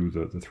go through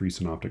the 3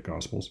 synoptic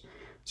gospels.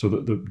 So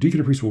the deacon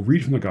or priest will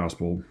read from the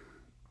gospel,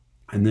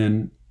 and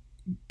then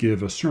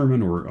give a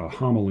sermon or a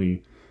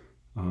homily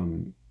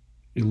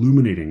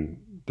illuminating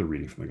the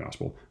reading from the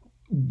gospel.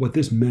 What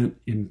this meant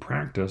in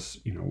practice,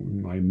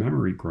 my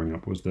memory growing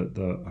up, was that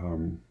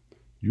the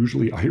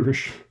usually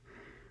Irish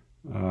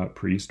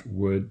priest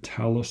would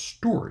tell a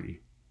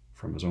story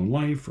from his own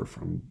life or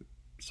from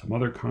some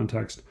other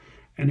context,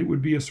 and it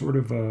would be a sort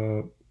of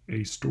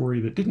a story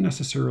that didn't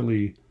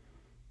necessarily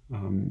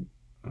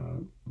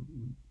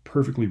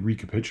perfectly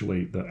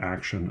recapitulate the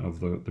action of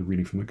the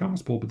reading from the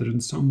gospel, but that in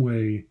some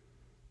way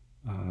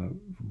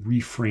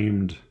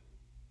reframed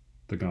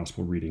the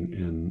gospel reading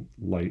in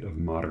light of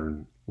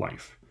modern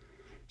life.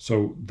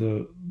 So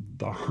the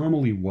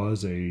homily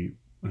was an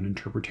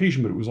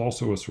interpretation, but it was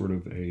also a sort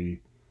of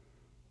it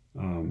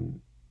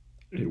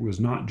was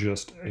not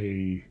just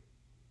a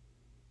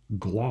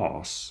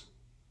gloss,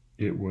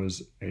 it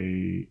was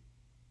a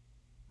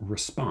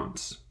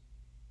response.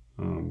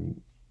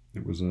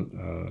 It was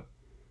a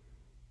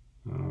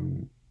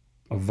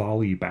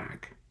volley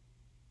back.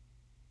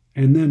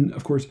 And then,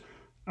 of course,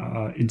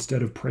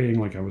 instead of praying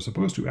like I was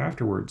supposed to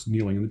afterwards,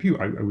 kneeling in the pew,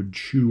 I would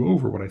chew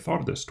over what I thought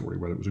of this story,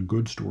 whether it was a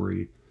good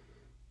story,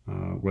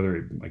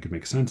 whether I could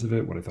make sense of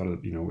it, what I thought of,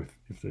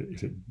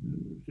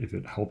 if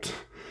it helped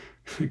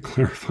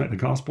clarify the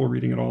gospel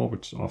reading at all,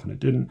 which often it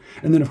didn't.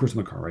 And then, of course, in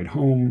the car ride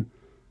home,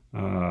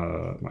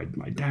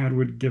 my dad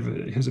would give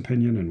his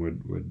opinion and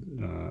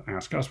would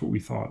ask us what we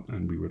thought,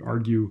 and we would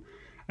argue.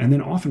 And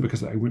then often,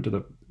 because I went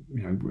to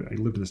I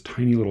lived in this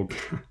tiny little,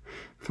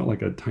 felt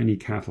like a tiny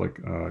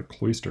Catholic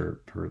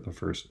cloister for the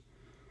first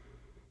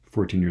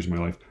 14 years of my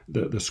life.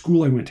 The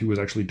school I went to was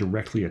actually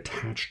directly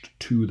attached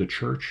to the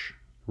church.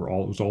 It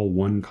was all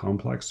one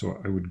complex.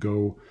 So I would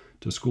go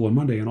to school on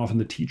Monday, and often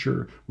the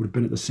teacher would have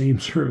been at the same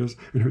service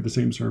and heard the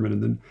same sermon,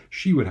 and then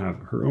she would have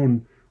her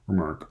own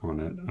remark on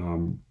it.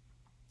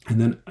 And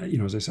then,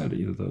 as I said,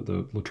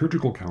 the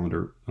liturgical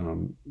calendar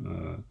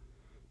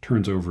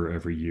turns over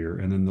every year,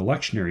 and then the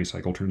lectionary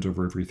cycle turns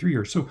over every 3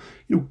 years. So,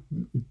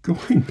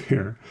 going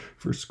there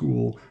for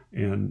school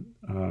and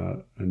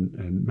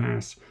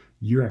Mass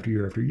year after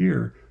year after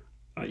year,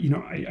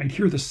 I'd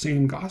hear the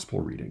same gospel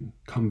reading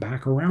come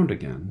back around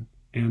again,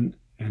 and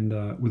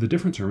with a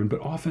different sermon,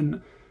 but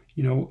often,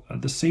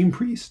 the same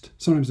priest.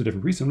 Sometimes a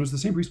different priest, sometimes the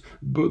same priest,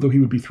 but though he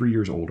would be 3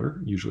 years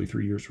older, usually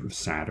 3 years sort of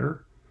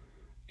sadder,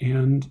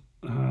 and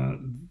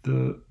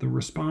the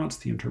response,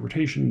 the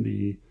interpretation,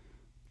 the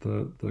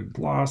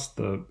gloss,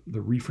 the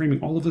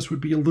reframing, all of this would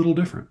be a little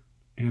different.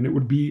 And it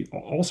would be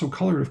also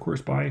colored, of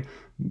course, by,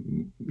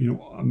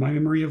 my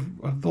memory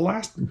of the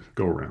last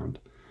go around.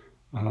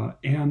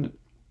 And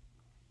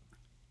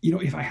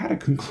if I had a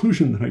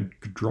conclusion that I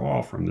could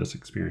draw from this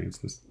experience,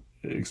 this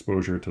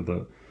exposure to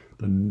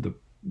the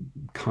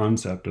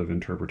concept of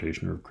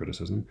interpretation or of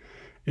criticism,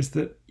 is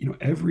that,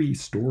 every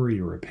story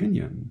or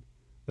opinion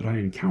that I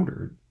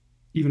encountered,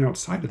 even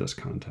outside of this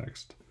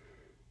context,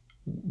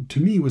 to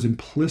me was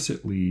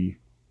implicitly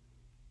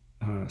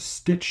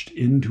stitched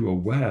into a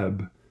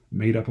web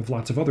made up of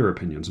lots of other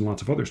opinions and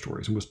lots of other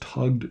stories, and was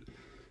tugged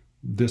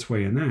this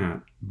way and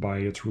that by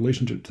its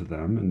relationship to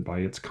them and by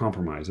its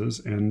compromises,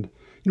 and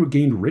it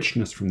gained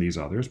richness from these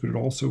others, but it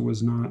also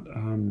was not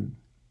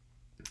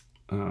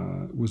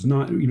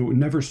it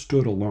never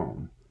stood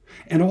alone,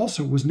 and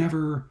also was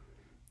never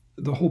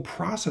the whole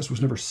process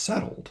was never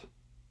settled.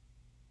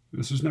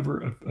 This was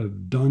never a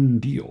done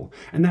deal,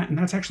 and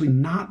that's actually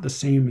not the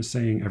same as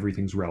saying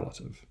everything's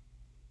relative.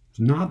 It's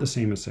not the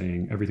same as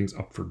saying everything's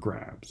up for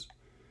grabs.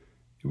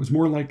 It was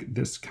more like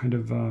this kind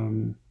of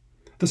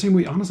the same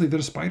way, honestly, that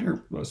a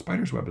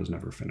spider's web is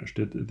never finished.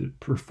 It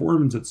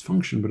performs its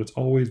function, but it's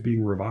always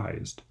being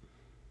revised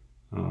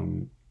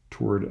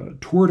toward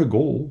a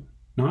goal,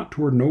 not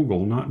toward no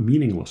goal, not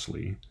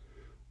meaninglessly,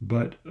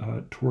 but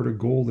toward a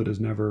goal that is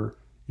never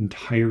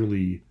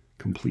entirely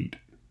complete.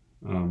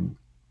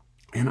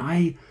 And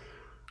I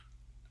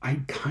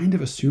kind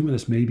of assume, and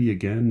this may be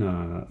again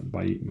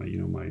by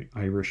my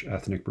Irish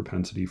ethnic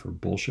propensity for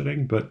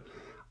bullshitting, but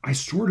I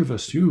sort of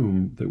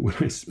assume that when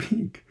I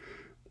speak,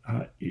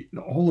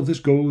 all of this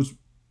goes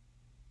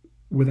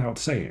without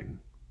saying,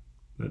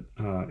 that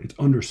it's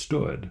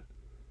understood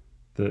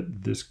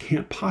that this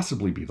can't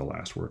possibly be the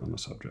last word on the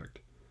subject.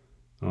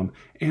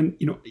 And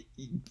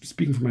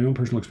speaking from my own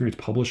personal experience,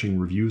 publishing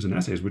reviews and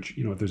essays, which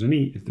if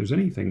there's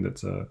anything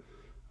that's a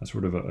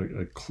sort of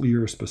a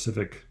clear,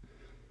 specific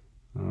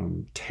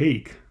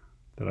take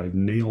that I've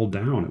nailed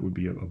down, it would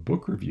be a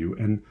book review.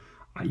 And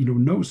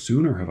no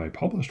sooner have I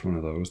published one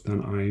of those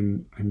than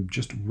I'm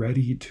just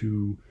ready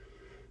to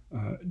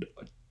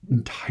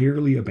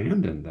entirely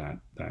abandon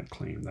that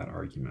claim, that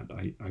argument.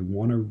 I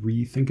want to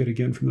rethink it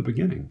again from the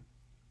beginning.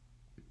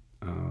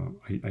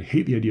 I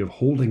hate the idea of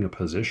holding a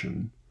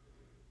position.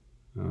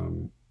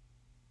 I'm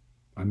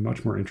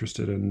much more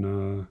interested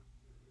in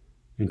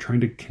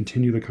trying to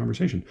continue the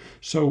conversation.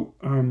 So,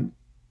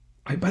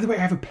 by the way,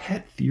 I have a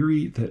pet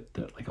theory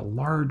that like a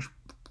large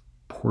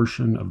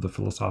portion of the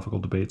philosophical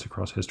debates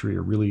across history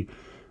are really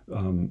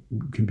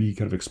can be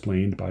kind of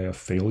explained by a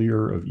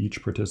failure of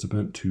each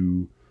participant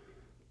to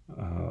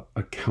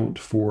account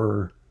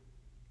for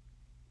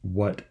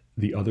what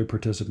the other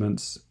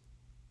participants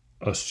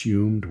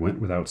assumed went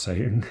without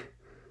saying.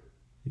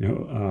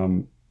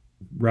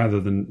 Rather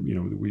than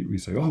we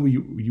say, oh,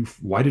 you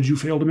why did you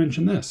fail to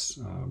mention this?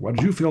 Why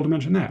did you fail to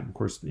mention that? Of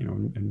course,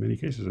 in many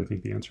cases, I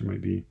think the answer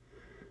might be,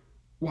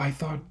 well, I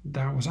thought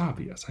that was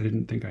obvious. I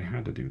didn't think I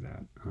had to do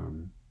that.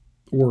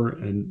 Or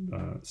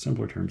in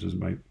simpler terms, as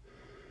my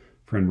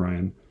friend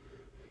Ryan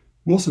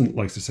Wilson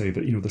likes to say,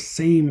 that the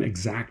same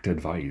exact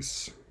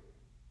advice,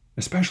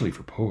 especially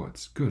for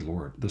poets, good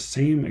Lord, the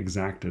same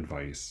exact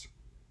advice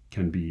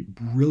can be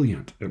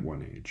brilliant at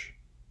one age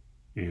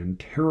and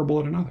terrible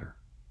at another.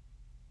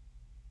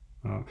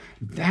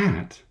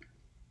 That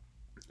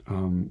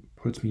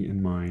puts me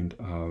in mind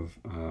of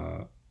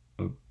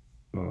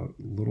a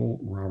little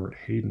Robert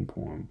Hayden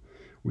poem,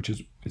 which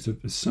it's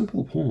a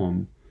simple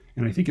poem,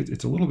 and I think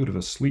it's a little bit of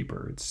a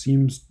sleeper. It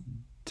seems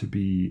to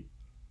be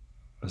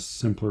a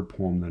simpler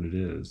poem than it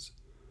is.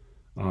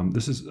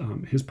 This is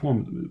his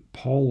poem,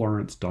 Paul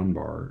Laurence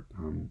Dunbar,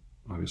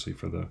 obviously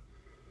for the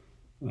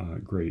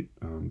great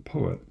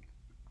poet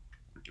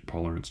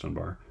Paul Laurence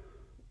Dunbar.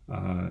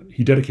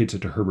 He dedicates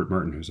it to Herbert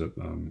Martin, who's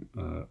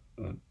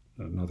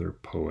another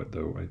poet,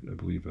 though I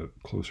believe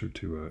closer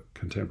to a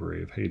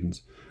contemporary of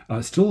Hayden's.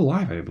 Still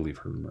alive, I believe,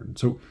 Herbert Martin.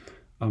 So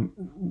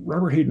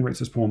Robert Hayden writes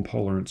this poem,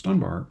 Paul Laurence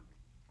Dunbar,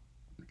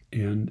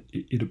 and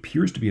it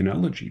appears to be an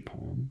elegy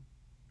poem,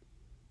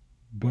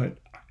 but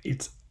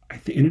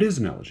and it is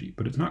an elegy,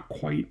 but it's not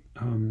quite.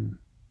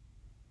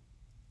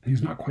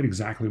 It's not quite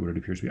exactly what it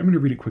appears to be. I'm going to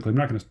read it quickly. I'm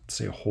not going to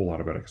say a whole lot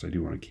about it because I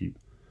do want to keep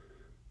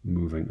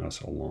moving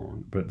us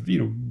along. But,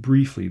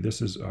 briefly,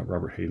 this is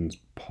Robert Hayden's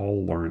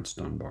Paul Laurence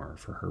Dunbar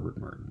for Herbert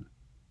Martin.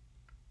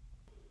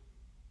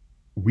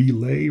 We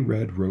lay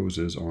red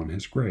roses on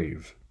his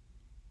grave,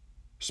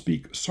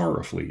 speak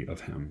sorrowfully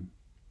of him,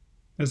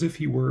 as if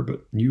he were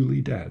but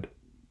newly dead.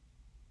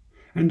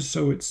 And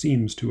so it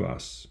seems to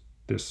us,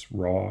 this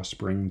raw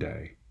spring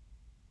day.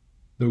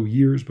 Though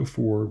years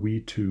before we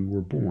two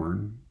were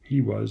born,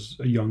 he was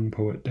a young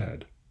poet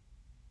dead.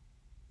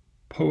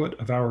 Poet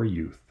of our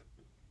youth,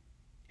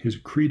 his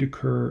cri de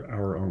coeur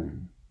our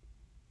own,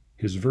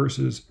 his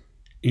verses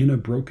in a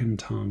broken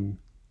tongue,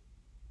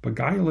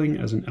 beguiling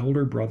as an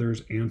elder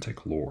brother's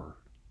antic lore.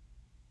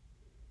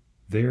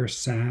 Their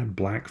sad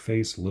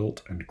black-face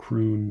lilt and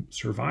croon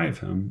survive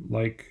him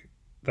like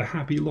the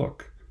happy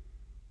look,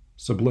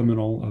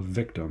 subliminal of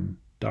victim,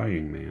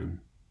 dying man,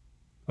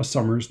 a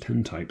summer's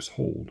tintypes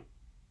hold.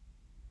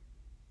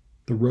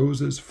 The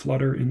roses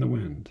flutter in the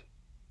wind.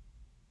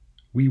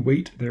 We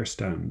weight their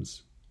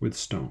stems with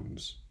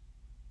stones,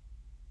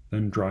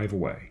 then drive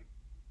away.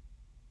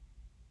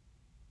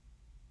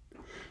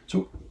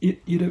 So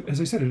it,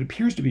 as I said, it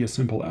appears to be a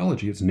simple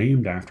elegy. It's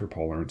named after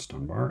Paul Laurence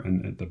Dunbar,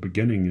 and at the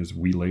beginning is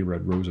 "We lay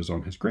red roses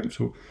on his grave."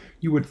 So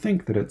you would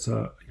think that it's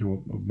a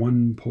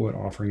one poet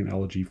offering an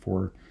elegy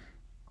for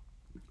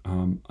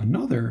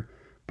another,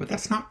 but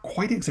that's not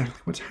quite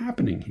exactly what's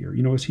happening here.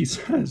 As he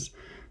says,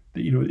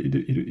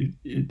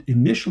 it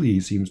initially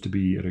seems to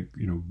be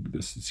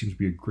this seems to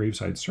be a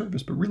graveside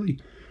service, but really,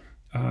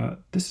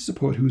 this is a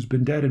poet who's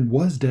been dead and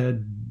was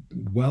dead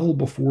well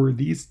before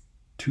these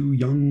two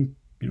young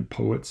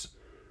poets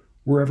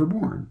were ever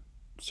born.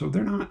 So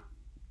they're not.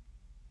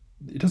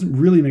 It doesn't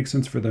really make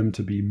sense for them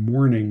to be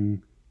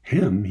mourning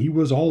him. He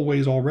was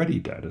always already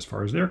dead as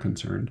far as they're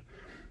concerned.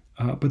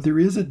 But there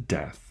is a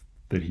death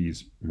that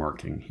he's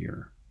marking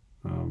here.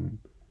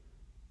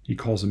 He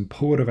calls him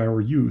poet of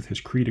our youth, his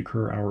creed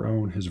our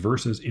own, his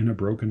verses in a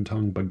broken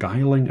tongue,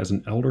 beguiling as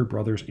an elder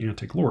brother's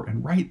antic lore.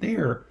 And right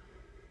there,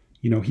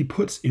 he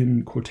puts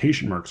in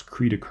quotation marks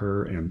creed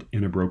and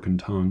in a broken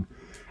tongue.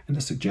 And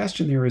the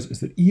suggestion there is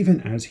that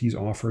even as he's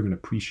offering an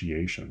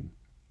appreciation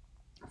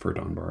for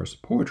Dunbar's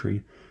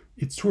poetry,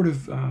 it's sort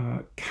of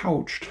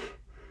couched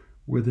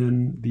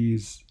within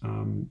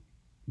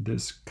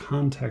this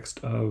context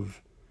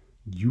of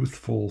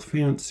youthful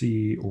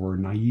fancy or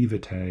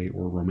naivete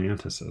or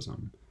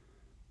romanticism.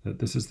 That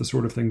this is the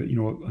sort of thing that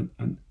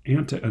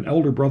an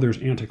elder brother's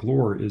antic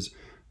lore is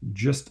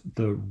just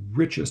the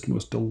richest,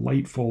 most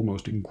delightful,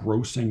 most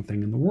engrossing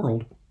thing in the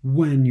world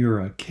when you're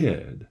a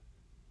kid.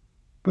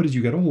 But as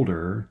you get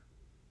older,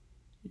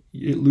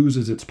 it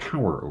loses its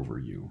power over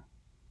you.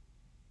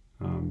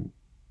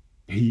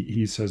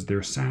 He says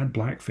their sad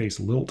blackface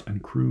lilt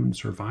and croon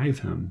survive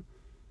him.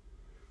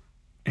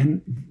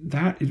 And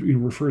that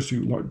refers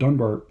to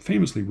Dunbar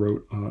famously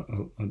wrote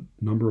a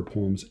number of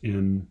poems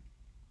in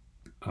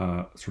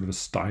sort of a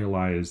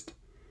stylized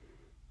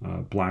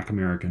Black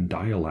American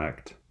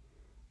dialect.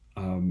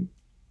 And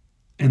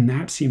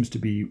that seems to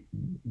be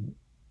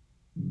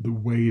the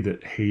way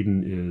that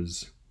Hayden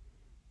is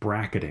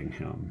bracketing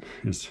him,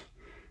 is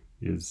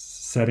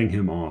setting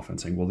him off and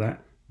saying, well,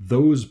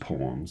 those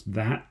poems,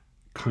 that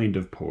kind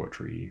of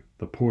poetry,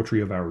 the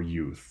poetry of our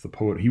youth,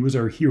 he was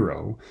our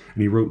hero,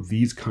 and he wrote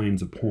these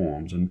kinds of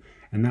poems, and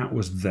that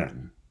was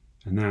then.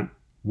 And that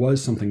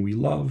was something we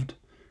loved,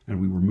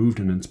 and we were moved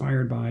and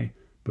inspired by,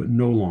 but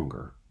no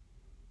longer.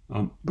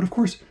 But of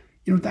course,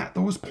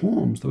 those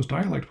poems, those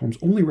dialect poems,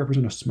 only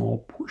represent a small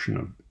portion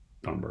of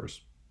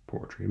Dunbar's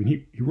poetry. I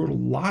mean, he wrote a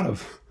lot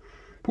of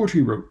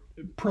poetry. He wrote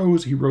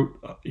prose. He wrote,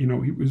 he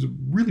was a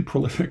really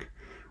prolific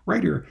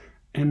writer,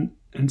 and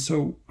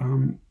so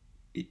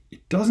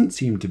it doesn't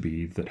seem to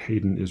be that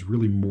Hayden is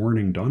really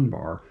mourning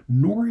Dunbar,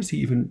 nor is he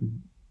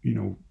even,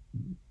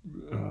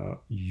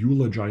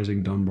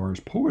 eulogizing Dunbar's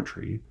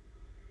poetry.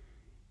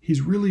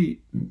 He's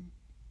really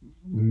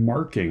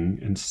marking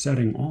and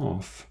setting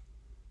off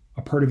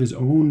a part of his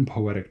own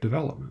poetic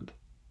development.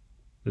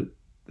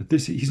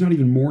 He's not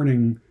even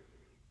mourning,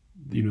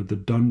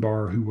 the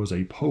Dunbar who was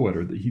a poet,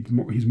 or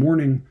he's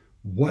mourning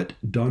what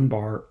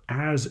Dunbar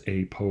as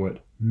a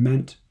poet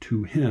meant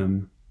to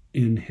him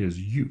in his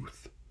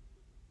youth.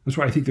 That's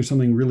why I think there's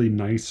something really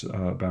nice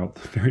about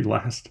the very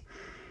last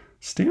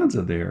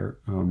stanza there.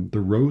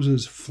 The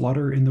roses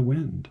flutter in the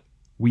wind.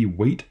 We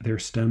weight their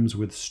stems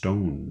with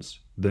stones,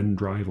 then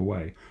drive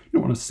away.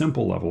 On a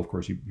simple level, of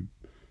course, you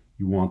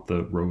want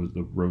the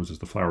roses,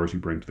 the flowers you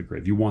bring to the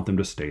grave. You want them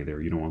to stay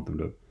there. You don't want them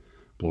to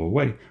blow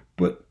away.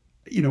 But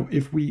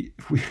if we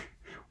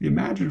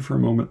imagine for a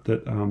moment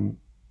that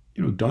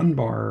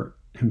Dunbar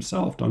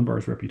himself,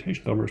 Dunbar's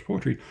reputation, Dunbar's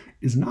poetry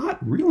is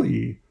not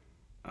really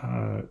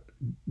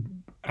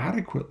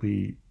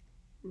adequately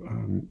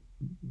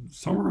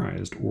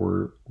summarized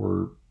or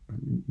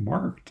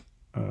marked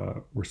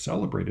or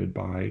celebrated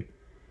by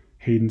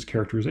Hayden's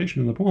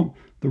characterization in the poem.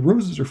 The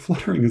roses are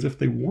fluttering as if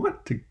they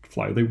want to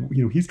fly.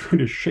 He's trying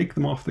to shake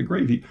them off the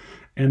grave,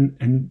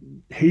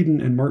 and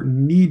Hayden and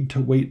Martin need to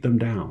weight them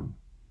down.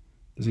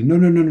 They say,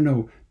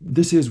 no.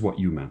 This is what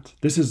you meant.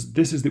 This is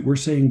that we're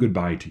saying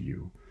goodbye to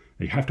you.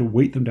 They have to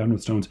weight them down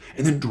with stones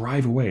and then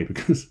drive away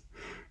because,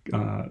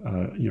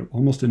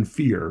 almost in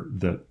fear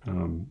that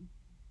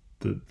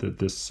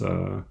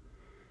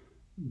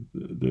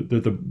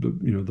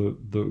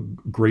the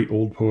great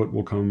old poet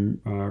will come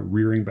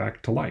rearing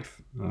back to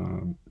life.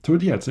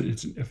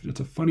 It's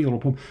a funny little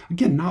poem.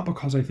 Again, not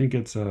because I think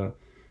it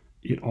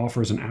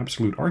offers an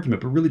absolute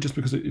argument, but really just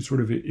because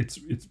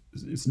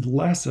it's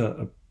less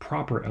a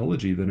proper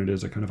elegy than it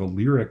is a kind of a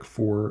lyric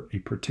for a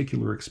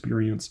particular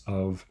experience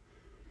of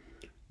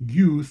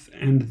youth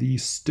and the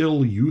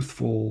still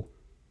youthful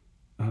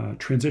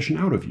transition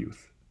out of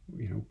youth.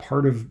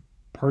 Part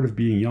of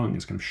being young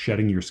is kind of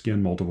shedding your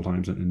skin multiple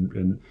times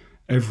and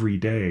every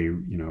day,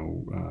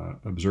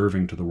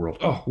 observing to the world,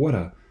 oh, what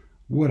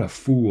a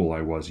fool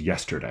I was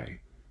yesterday,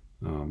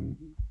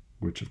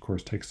 which of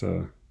course takes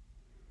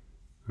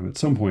at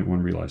some point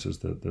one realizes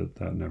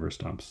that never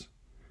stops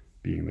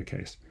being the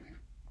case.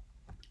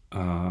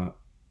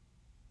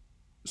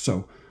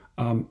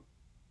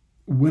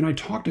 When I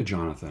talked to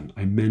Jonathan,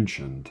 I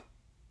mentioned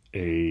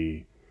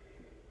an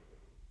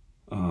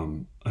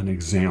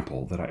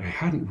example that I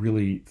hadn't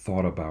really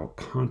thought about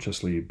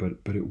consciously, but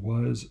it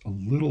was a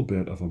little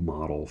bit of a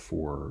model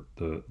for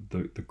the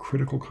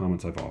critical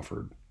comments I've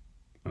offered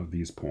of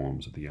these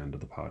poems at the end of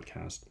the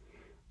podcast.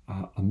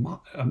 A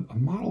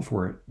model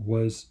for it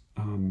was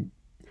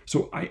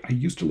So I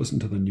used to listen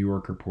to the New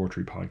Yorker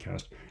Poetry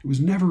Podcast. It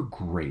was never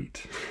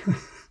great.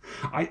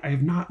 I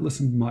have not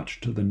listened much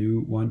to the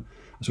new one.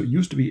 So it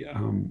used to be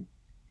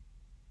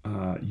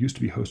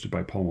hosted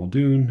by Paul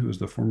Muldoon, who is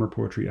the former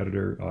poetry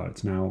editor.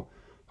 It's now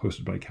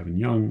hosted by Kevin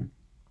Young,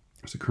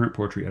 who's the current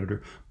poetry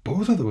editor.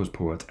 Both of those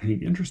poets, I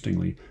think,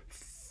 interestingly,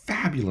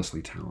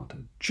 fabulously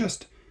talented.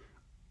 Just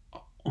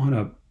on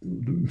a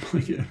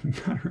like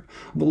on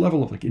the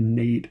level of like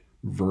innate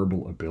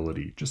verbal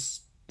ability,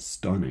 just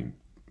stunning.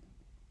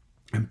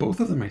 And both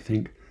of them, I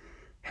think,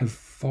 have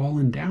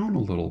fallen down a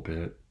little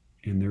bit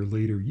in their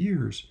later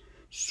years,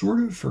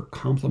 sort of for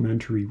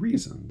complementary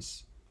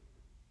reasons.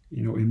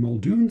 In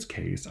Muldoon's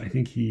case, I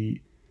think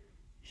he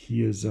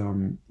has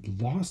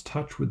lost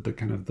touch with the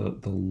kind of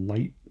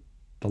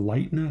the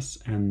lightness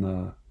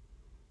and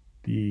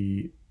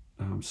the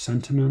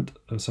sentiment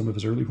of some of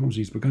his early poems.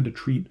 He's begun to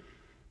treat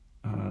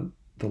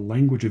the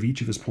language of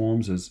each of his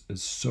poems as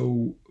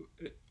so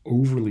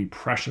overly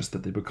precious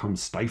that they become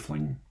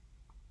stifling.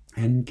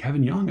 And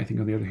Kevin Young, I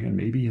think, on the other hand,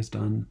 maybe has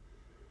done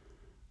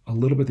a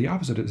little bit the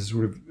opposite.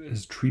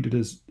 Has treated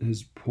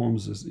his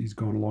poems as he's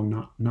gone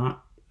along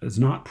not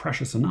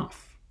precious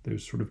enough.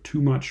 There's sort of too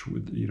much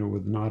with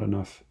not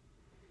enough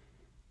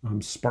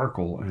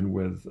sparkle, and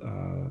with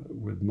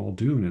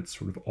Muldoon, it's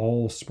sort of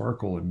all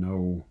sparkle and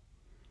no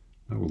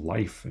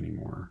life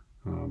anymore.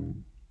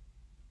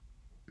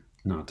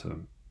 Not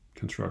to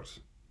construct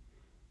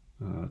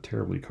a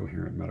terribly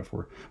coherent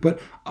metaphor, but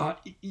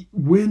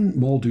when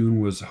Muldoon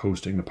was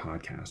hosting the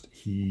podcast,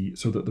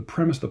 the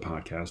premise of the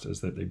podcast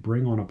is that they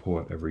bring on a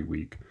poet every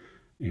week,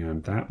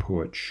 and that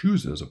poet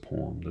chooses a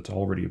poem that's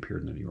already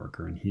appeared in the New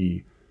Yorker, and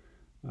he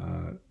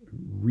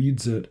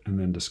reads it and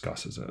then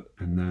discusses it,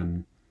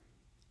 and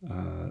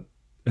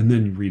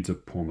then reads a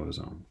poem of his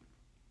own.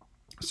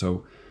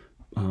 So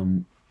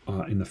in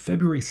the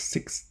February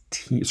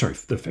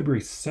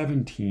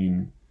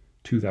 17,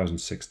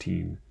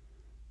 2016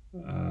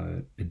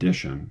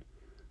 edition,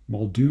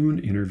 Muldoon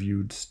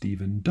interviewed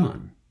Stephen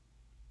Dunn,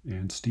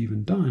 and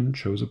Stephen Dunn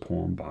chose a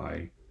poem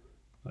by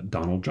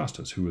Donald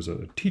Justice, who was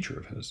a teacher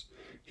of his.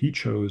 He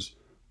chose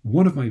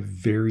one of my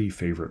very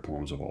favorite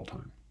poems of all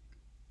time.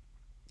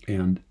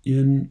 And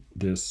in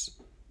this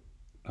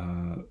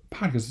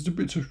podcast,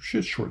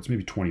 it's short, it's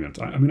maybe 20 minutes.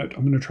 I'm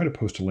going to try to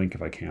post a link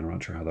if I can. I'm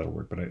not sure how that'll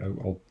work, but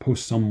I'll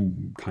post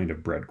some kind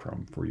of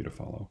breadcrumb for you to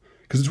follow,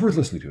 because it's worth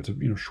listening to. It's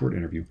a short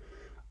interview.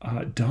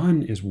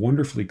 Dunn is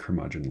wonderfully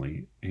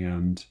curmudgeonly,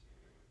 and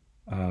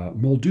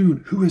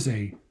Muldoon, who is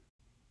a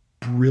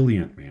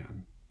brilliant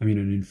man,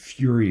 an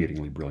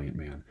infuriatingly brilliant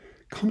man,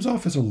 comes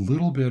off as a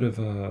little bit of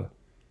a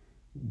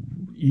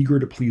eager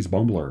to please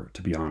bumbler,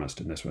 to be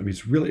honest, in this one.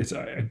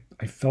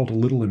 I felt a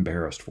little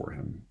embarrassed for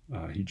him.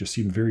 He just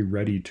seemed very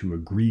ready to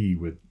agree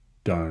with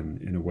Dunn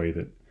in a way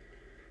that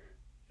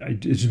it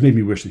just made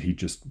me wish that he'd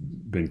just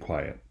been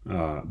quiet.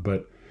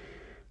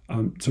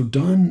 So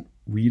Dunn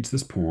reads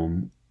this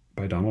poem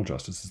by Donald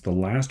Justice. It's the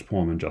last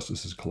poem in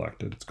Justice's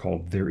collected. It's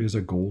called "There Is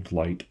a Gold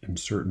Light in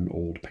Certain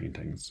Old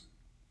Paintings."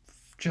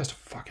 Just a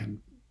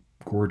fucking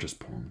gorgeous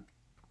poem.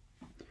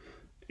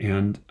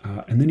 And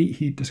then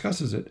he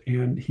discusses it,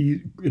 and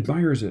he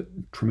admires it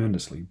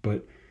tremendously,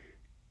 but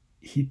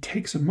he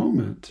takes a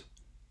moment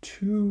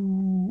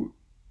to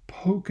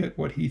poke at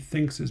what he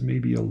thinks is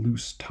maybe a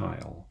loose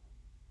tile,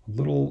 a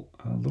little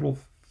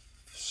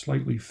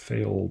slightly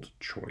failed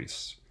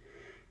choice.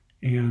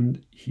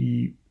 And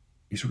he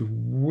sort of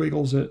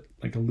wiggles it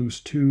like a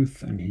loose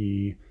tooth, and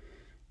he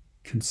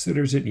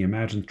considers it, and he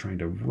imagines trying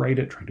to write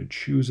it, trying to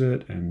choose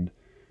it, and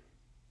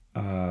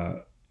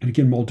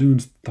again,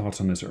 Muldoon's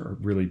thoughts on this are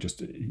really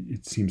just,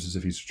 it seems as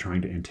if he's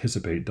trying to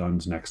anticipate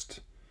Dunn's next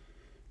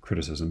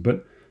criticism.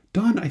 But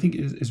Dunn, I think,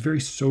 is very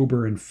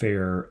sober and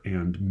fair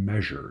and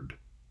measured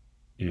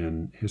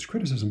in his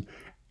criticism.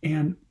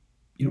 And,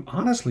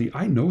 honestly,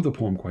 I know the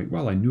poem quite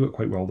well. I knew it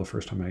quite well the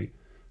first time I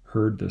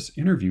heard this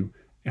interview,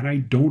 and I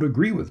don't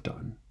agree with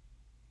Dunn.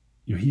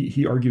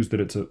 He argues that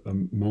it's a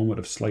moment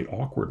of slight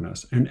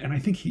awkwardness. And I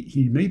think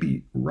he may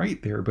be right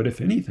there, but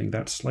if anything,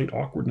 that slight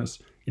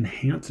awkwardness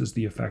enhances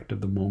the effect of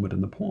the moment in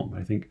the poem.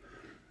 I think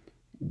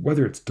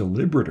whether it's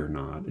deliberate or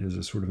not is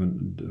a sort of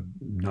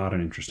not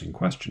an interesting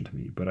question to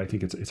me, but I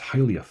think it's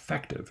highly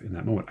effective in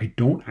that moment. I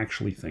don't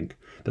actually think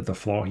that the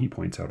flaw he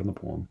points out in the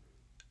poem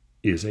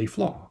is a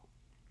flaw,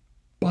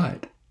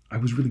 but I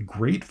was really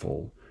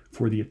grateful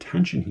for the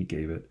attention he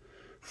gave it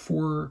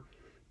for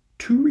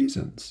two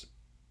reasons.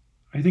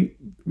 I think,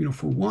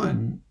 for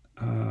one,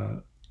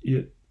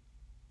 it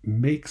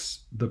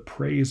makes the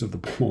praise of the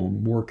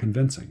poem more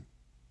convincing.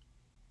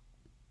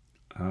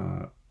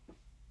 I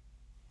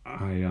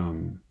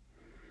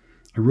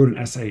wrote an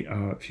essay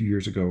a few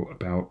years ago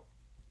about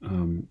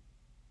a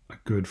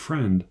good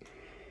friend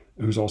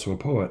who's also a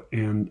poet,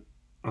 and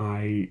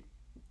I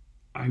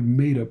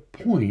made a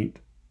point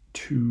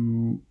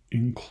to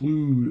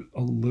include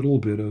a little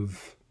bit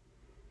of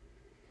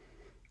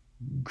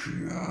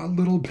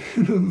grime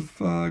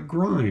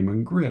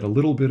and grit, a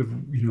little bit of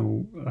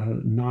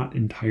not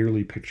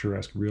entirely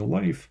picturesque real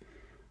life,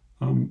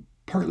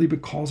 partly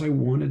because I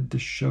wanted to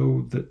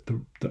show that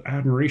the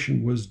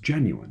admiration was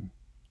genuine,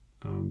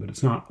 that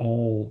it's not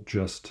all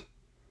just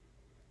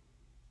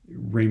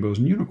rainbows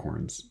and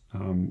unicorns.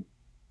 And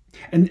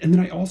then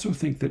I also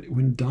think that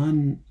when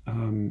Donne,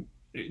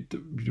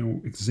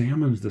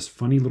 examines this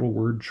funny little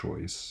word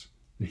choice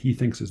that he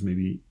thinks is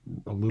maybe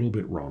a little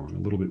bit wrong, a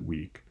little bit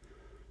weak,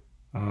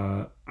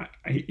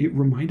 it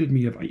reminded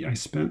me of I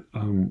spent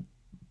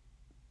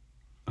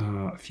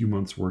a few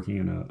months working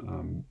in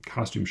a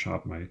costume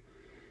shop. My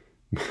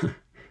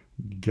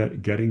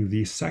getting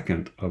the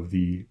second of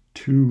the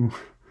two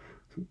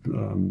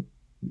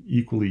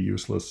equally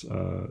useless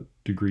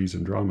degrees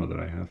in drama that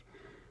I have.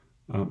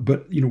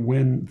 But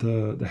when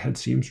the head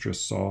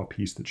seamstress saw a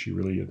piece that she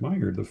really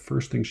admired, the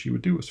first thing she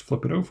would do was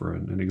flip it over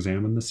and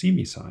examine the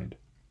seamy side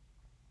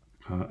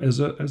as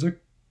a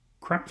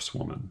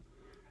craftswoman,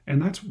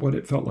 and that's what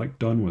it felt like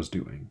Donne was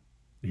doing.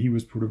 He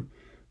was sort of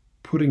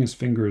putting his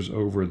fingers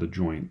over the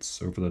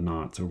joints, over the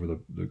knots, over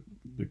the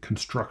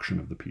construction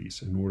of the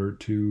piece in order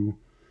to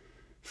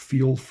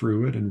feel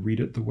through it and read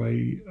it the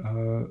way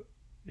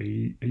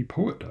a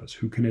poet does,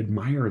 who can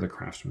admire the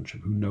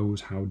craftsmanship, who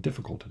knows how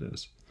difficult it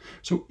is.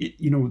 So,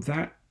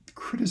 that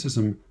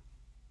criticism,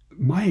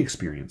 my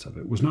experience of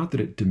it was not that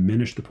it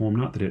diminished the poem,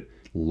 not that it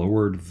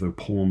lowered the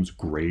poem's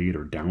grade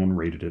or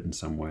downrated it in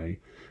some way,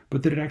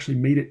 but that it actually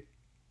made it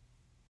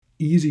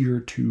easier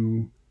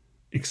to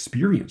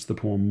experience the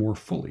poem more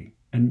fully.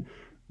 And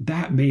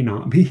that may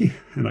not be,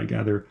 and I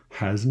gather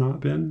has not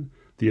been,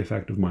 the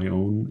effect of my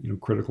own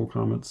critical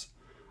comments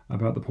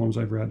about the poems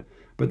I've read,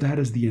 but that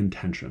is the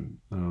intention.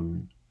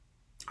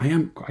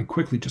 I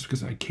quickly, just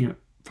because I can't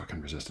fucking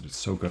resist it, it's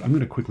so good, I'm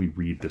going to quickly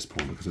read this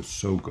poem because it's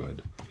so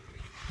good.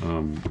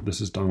 This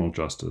is Donald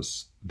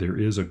Justice. There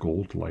is a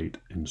gold light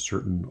in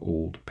certain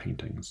old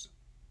paintings.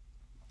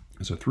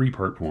 It's a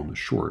 3-part poem. It's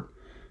short.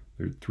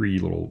 There are 3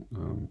 little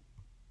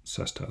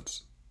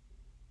sestets.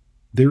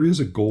 There is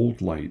a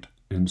gold light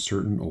in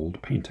certain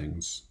old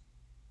paintings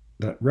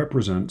that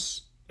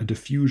represents a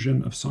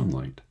diffusion of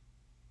sunlight.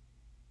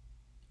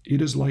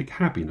 It is like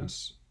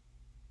happiness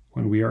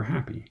when we are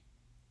happy.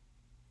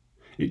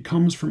 It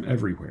comes from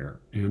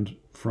everywhere and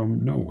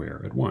from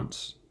nowhere at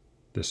once,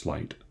 this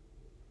light.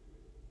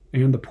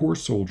 And the poor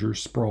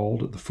soldiers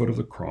sprawled at the foot of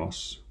the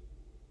cross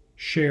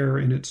share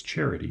in its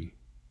charity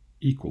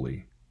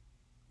equally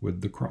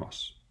with the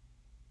cross.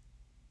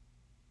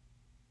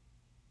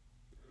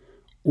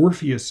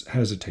 Orpheus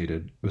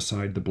hesitated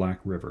beside the black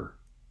river.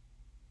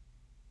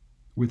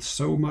 With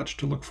so much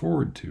to look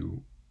forward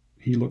to,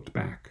 he looked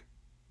back.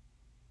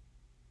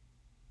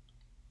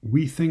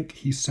 We think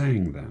he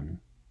sang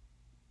then,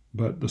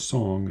 but the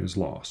song is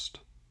lost.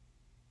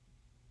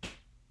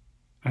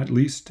 At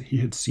least he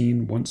had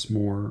seen once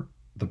more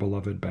the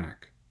beloved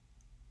back.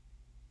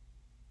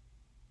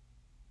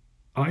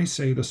 I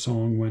say the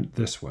song went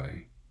this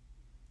way.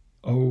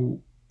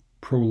 Oh,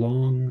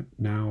 prolong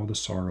now the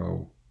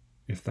sorrow,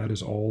 if that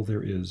is all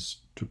there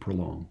is to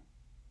prolong.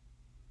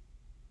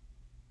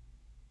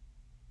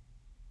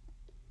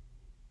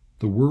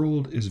 The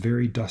world is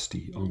very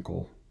dusty,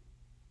 uncle.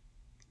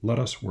 Let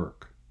us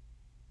work.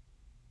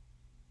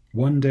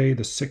 One day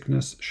the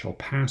sickness shall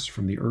pass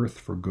from the earth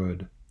for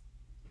good.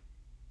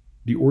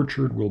 The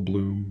orchard will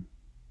bloom.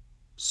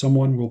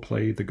 Someone will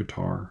play the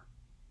guitar.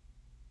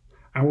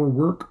 Our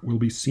work will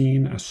be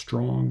seen as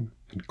strong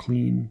and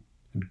clean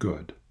and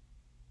good.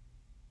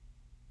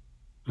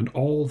 And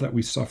all that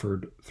we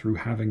suffered through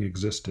having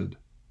existed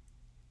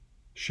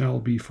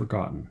shall be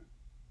forgotten,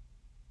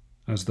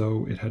 as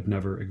though it had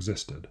never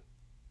existed.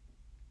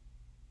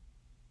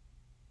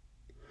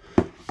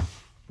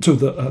 So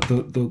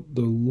the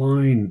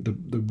line,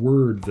 the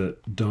word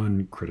that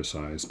Donne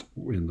criticized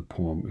in the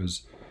poem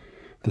is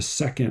the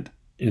second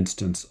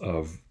instance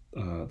of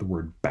the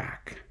word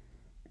back.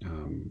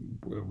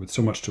 With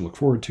so much to look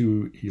forward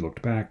to, he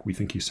looked back. We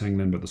think he sang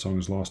then, but the song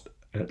is lost.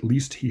 At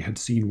least he had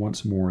seen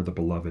once more the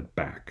beloved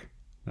back.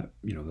 That,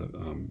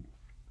 the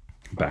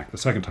back the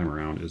second time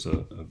around is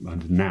a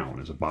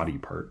noun, is a body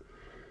part.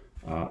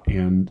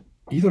 And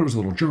he thought it was a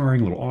little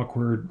jarring, a little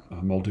awkward.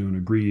 Muldoon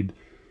agreed.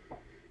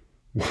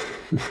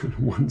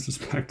 One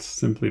suspects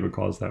simply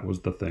because that was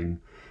the thing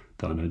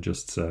Donne had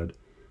just said.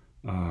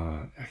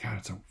 God,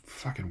 it's a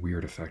fucking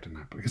weird effect in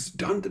that, because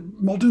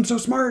Muldoon's so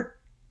smart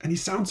and he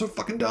sounds so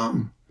fucking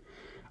dumb.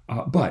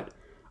 But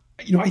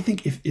I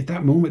think if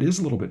that moment is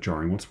a little bit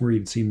jarring, once more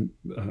he'd seen,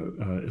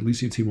 at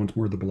least he'd seen once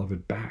more the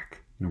beloved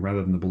back,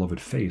 rather than the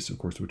beloved face, of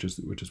course, which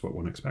is what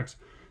one expects.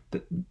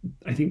 That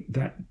I think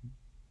that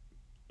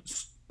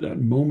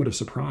moment of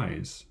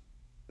surprise,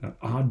 that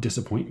odd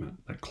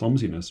disappointment, that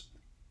clumsiness,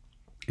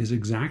 is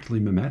exactly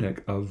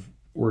mimetic of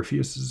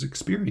Orpheus's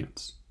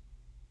experience.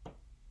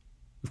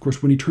 Of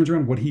course, when he turns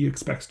around, what he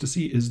expects to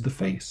see is the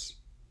face.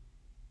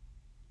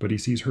 But he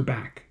sees her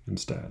back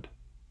instead,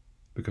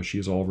 because she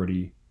is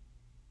already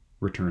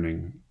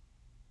returning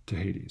to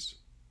Hades.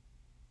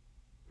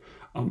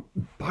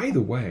 By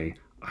the way,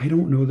 I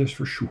don't know this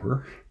for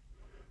sure,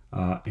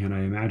 and I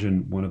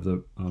imagine one of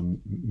the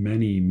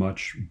many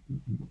much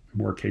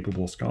more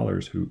capable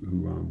scholars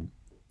who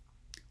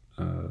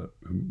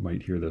who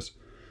might hear this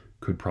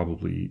could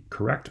probably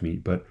correct me,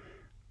 but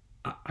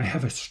I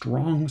have a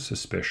strong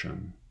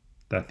suspicion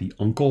that the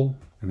uncle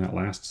in that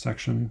last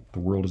section, the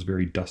world is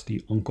very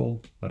dusty,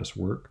 uncle, let us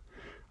work.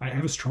 I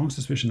have a strong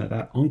suspicion that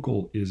that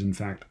uncle is in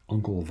fact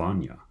Uncle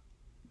Vanya,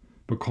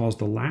 because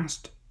the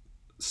last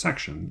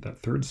section,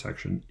 that third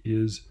section,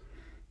 is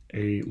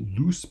a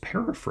loose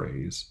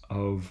paraphrase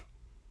of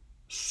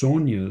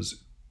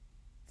Sonia's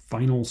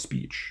final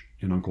speech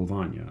in Uncle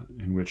Vanya,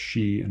 in which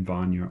she and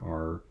Vanya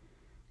are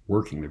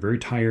working. They're very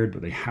tired,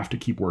 but they have to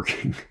keep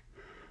working.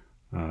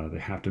 They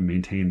have to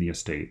maintain the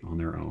estate on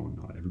their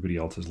own. Everybody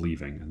else is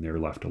leaving, and they're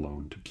left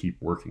alone to keep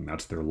working.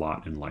 That's their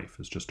lot in life,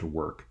 is just to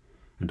work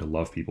and to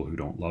love people who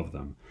don't love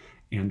them.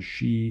 And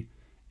she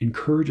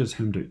encourages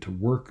him to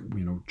work,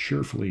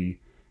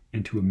 cheerfully,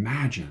 and to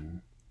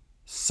imagine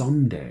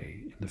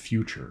someday in the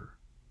future,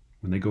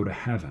 when they go to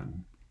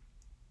heaven,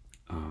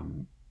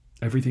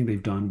 everything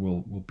they've done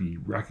will be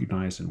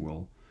recognized and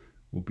will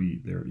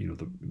be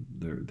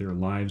their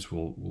lives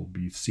will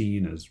be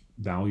seen as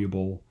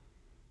valuable,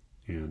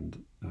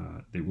 and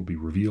they will be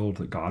revealed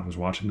that God was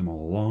watching them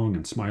all along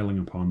and smiling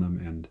upon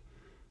them,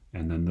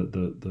 and then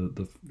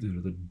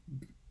the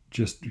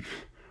just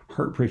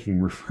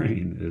heartbreaking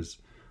refrain is,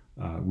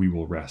 we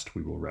will rest,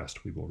 we will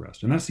rest, we will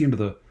rest. And that's the end of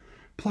the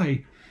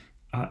play.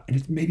 And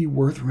it's maybe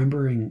worth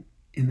remembering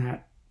in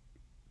that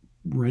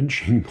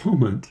wrenching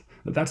moment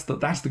that's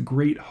the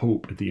great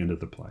hope at the end of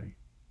the play.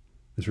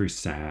 This very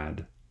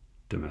sad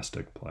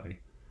domestic play.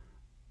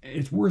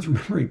 It's worth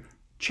remembering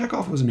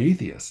Chekhov was an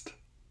atheist.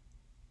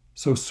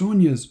 So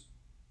Sonia's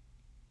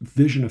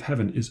vision of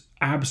heaven is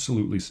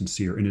absolutely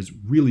sincere and is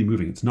really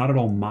moving. It's not at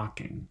all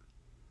mocking.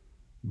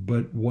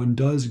 But one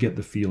does get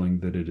the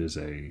feeling that it is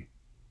a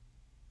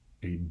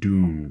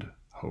doomed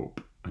hope,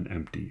 an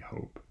empty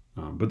hope.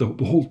 But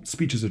the whole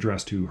speech is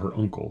addressed to her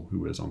uncle,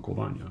 who is Uncle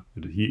Vanya.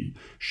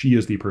 She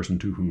is the person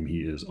to whom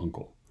he is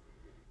uncle.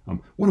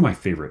 One of my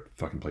favorite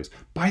fucking plays.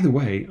 By the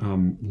way,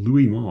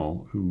 Louis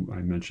Malle, who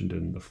I mentioned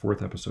in the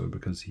 4th episode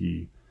because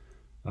he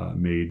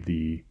made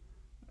the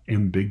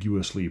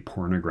ambiguously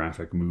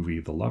pornographic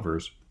movie The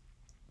Lovers,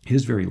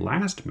 his very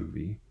last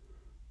movie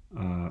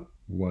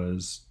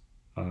was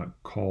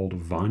called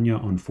Vanya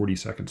on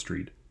 42nd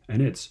Street,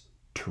 and it's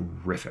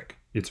terrific.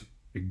 It's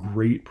a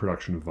great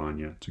production of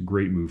Vanya. It's a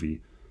great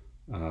movie.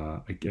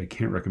 I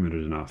can't recommend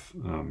it enough.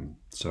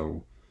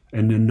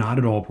 And not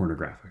at all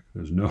pornographic.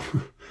 There's no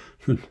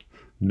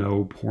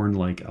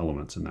porn-like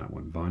elements in that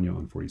one. Vanya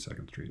on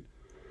 42nd Street.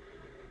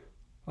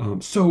 All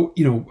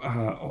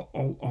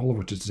of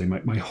which is to say,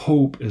 my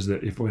hope is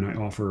that when I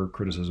offer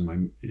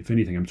criticism, if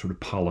anything, I'm sort of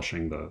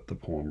polishing the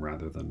poem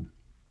rather than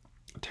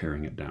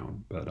tearing it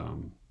down. But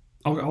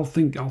I'll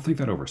think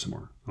that over some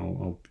more.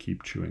 I'll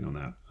keep chewing on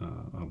that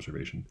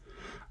observation.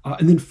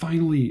 And then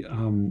finally,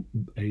 a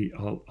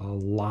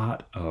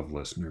lot of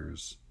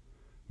listeners,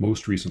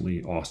 most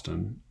recently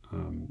Austin,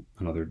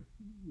 another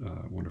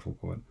wonderful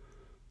poet.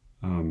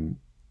 A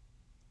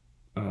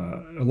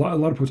lot of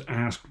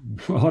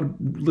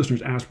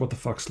listeners asked what the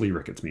fuck Slee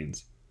Ricketts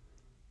means,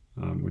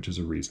 which is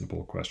a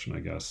reasonable question, I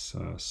guess.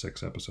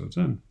 6 episodes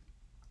in,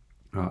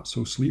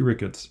 so Slee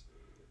Ricketts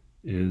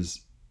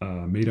is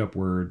a made-up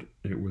word.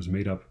 It was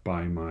made up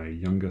by my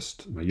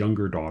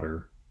younger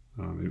daughter.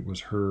 It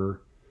was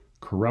her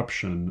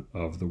corruption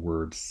of the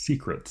word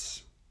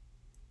secrets.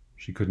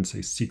 She couldn't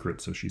say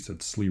secret, so she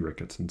said Slee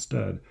Ricketts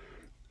instead.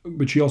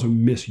 But she also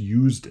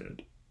misused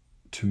it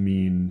to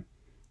mean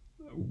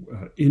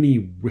any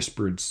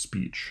whispered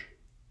speech.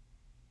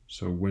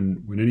 So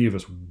when any of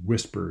us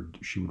whispered,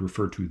 she would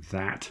refer to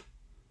that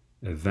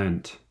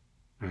event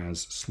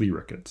as Slee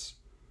Ricketts.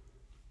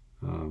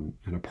 And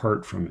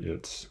apart from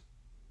its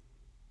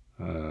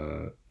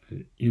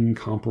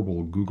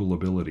incomparable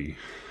Googleability,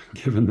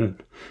 given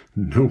that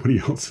nobody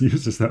else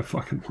uses that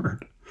fucking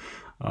word,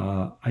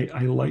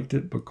 I liked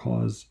it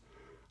because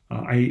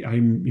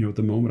I'm at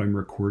the moment I'm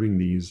recording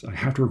these, I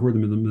have to record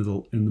them in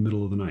the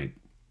middle of the night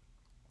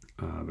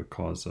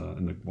because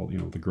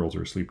the girls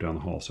are asleep down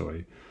the hall, so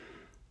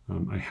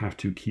I have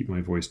to keep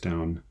my voice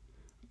down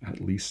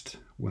at least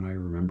when I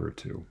remember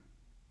to.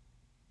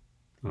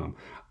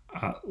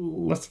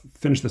 Let's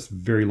finish this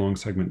very long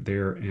segment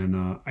there, and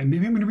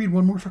maybe I'm going to read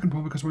one more fucking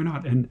poem because why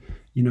not? And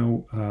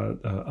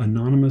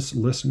anonymous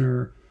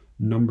listener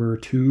number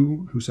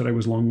 2 who said I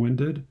was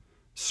long-winded.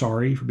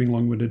 Sorry for being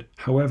long-winded.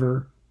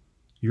 However,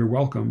 you're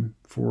welcome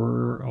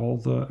for all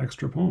the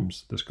extra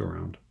poems this go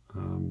around.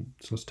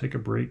 So let's take a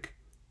break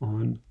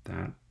on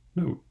that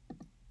note.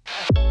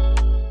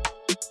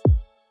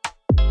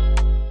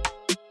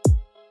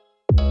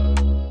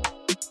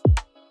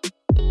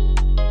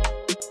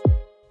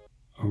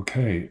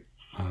 Okay,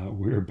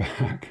 we're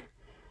back.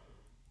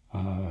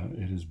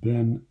 It has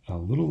been a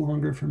little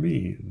longer for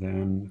me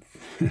than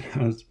it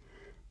has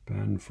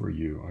been for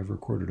you. I've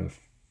recorded a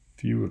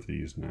few of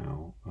these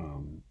now,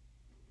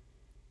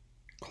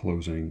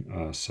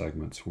 closing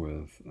segments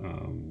with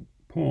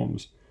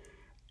poems,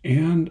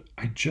 and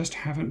I just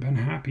haven't been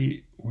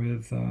happy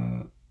with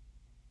any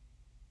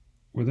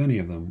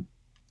of them.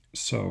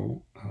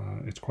 So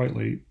it's quite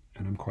late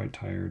and I'm quite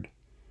tired.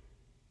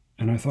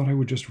 And I thought I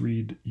would just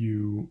read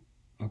you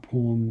a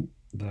poem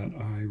that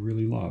I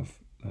really love.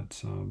 That's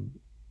sort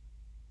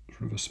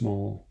of a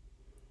small,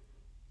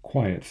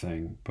 quiet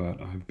thing,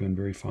 but I've been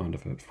very fond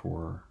of it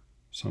for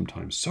some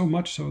time. So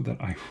much so that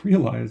I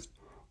realized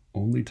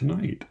only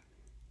tonight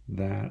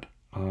that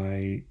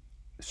I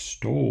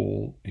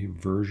stole a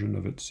version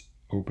of its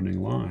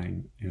opening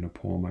line in a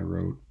poem I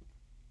wrote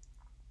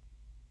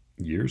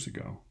years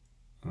ago.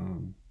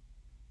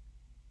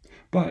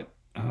 But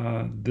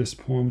this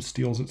poem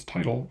steals its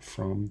title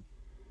from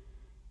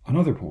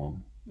another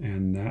poem,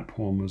 and that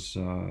poem was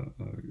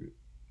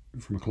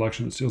from a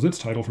collection that steals its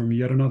title from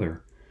yet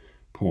another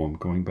poem,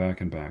 going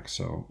back and back,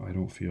 so I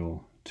don't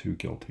feel too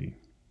guilty.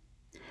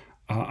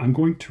 I'm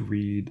going to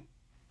read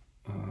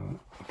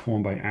a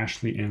poem by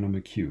Ashley Anna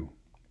McHugh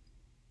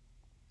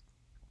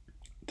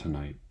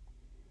tonight.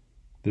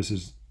 This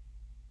is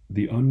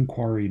 "The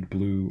unquarried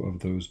blue of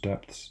those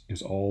depths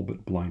is all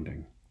but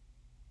blinding."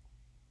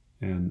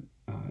 And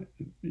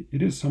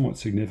it is somewhat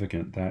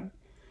significant. That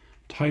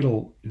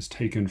title is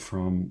taken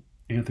from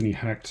Anthony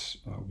Hecht's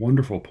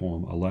wonderful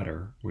poem, A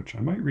Letter, which I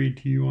might read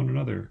to you on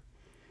another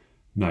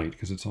night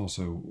because it's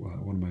also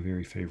one of my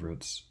very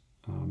favorites.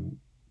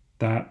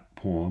 That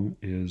poem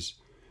is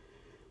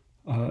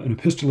an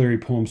epistolary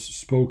poem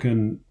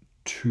spoken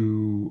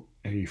to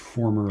a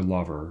former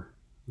lover,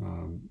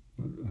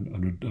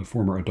 a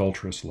former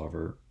adulterous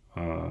lover.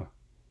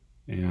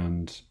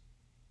 And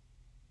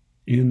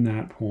in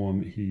that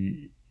poem,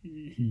 he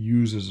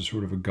uses a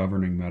sort of a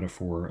governing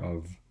metaphor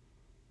of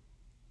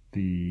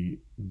the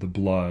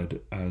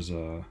blood as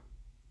a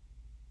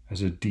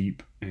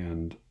deep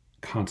and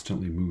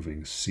constantly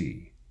moving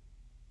sea,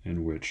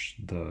 in which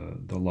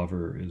the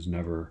lover is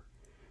never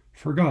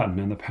forgotten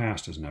and the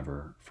past is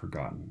never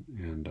forgotten.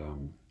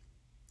 And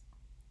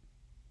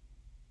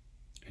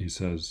he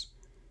says,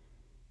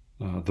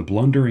 "The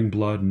blundering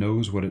blood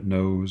knows what it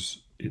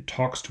knows. It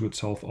talks to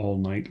itself all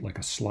night like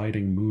a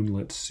sliding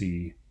moonlit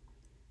sea."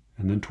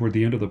 And then toward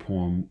the end of the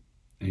poem,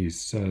 he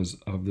says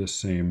of this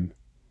same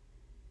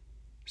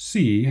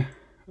sea,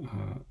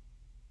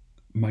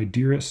 "My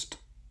dearest,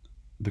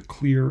 the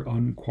clear,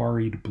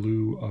 unquarried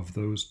blue of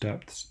those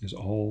depths is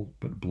all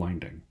but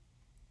blinding."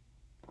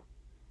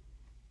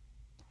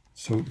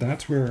 So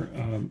that's where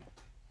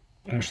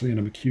Ashley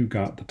Anna McHugh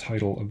got the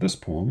title of this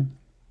poem,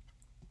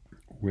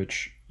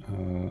 which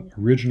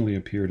originally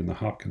appeared in the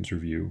Hopkins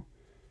Review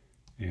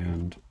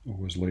and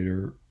was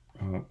later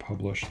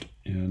published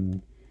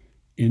in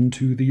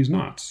Into These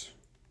Knots,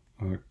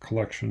 a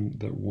collection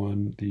that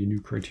won the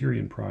New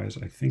Criterion Prize,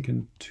 I think,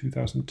 in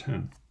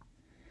 2010.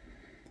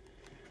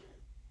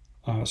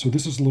 So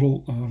this is a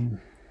little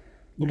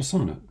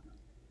sonnet.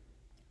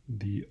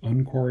 "The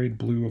unquarried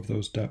blue of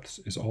those depths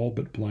is all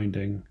but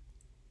blinding.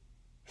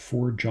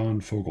 For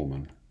John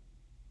Fogelman"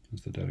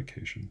 is the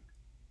dedication.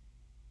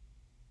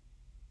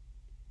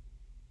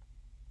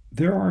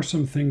 There are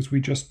some things we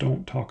just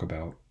don't talk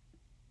about.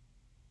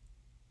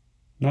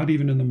 Not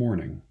even in the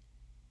morning,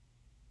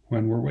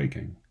 when we're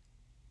waking.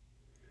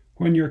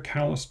 When your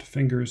calloused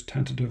fingers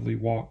tentatively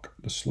walk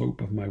the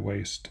slope of my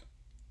waist.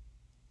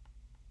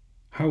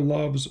 How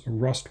love's a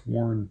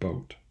rust-worn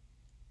boat,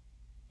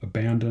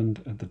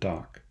 abandoned at the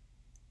dock.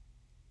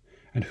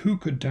 And who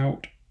could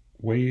doubt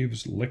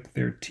waves lick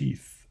their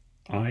teeth,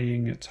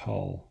 eyeing its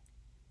hull?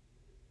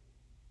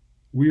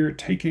 We're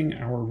taking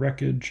our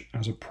wreckage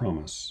as a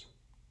promise,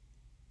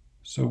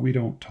 so we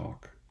don't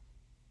talk.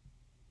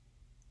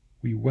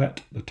 We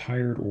wet the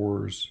tired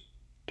oars,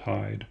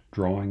 tide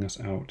drawing us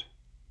out.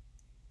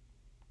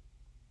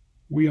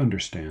 We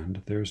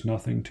understand there's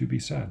nothing to be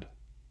said.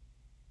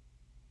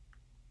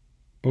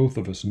 Both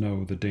of us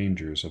know the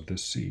dangers of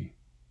this sea.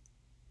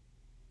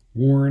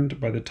 Warned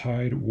by the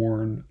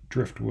tide-worn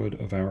driftwood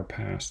of our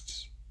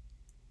pasts.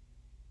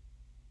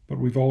 But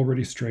we've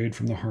already strayed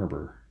from the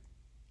harbor.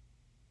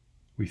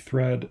 We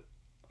thread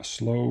a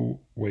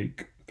slow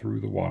wake through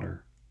the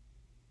water.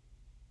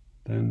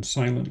 Then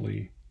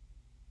silently,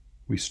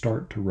 we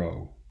start to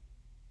row,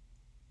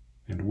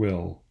 and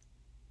will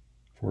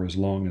for as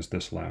long as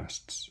this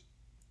lasts.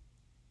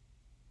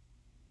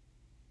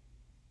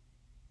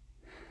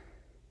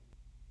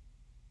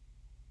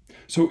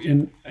 So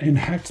in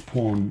Hecht's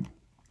poem,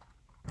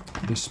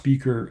 the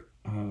speaker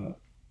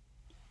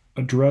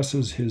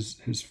addresses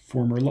his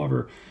former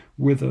lover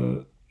with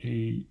a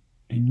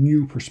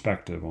new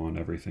perspective on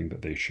everything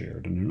that they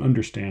shared, and an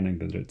understanding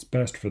that it's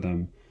best for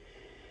them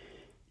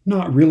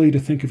not really to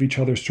think of each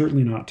other,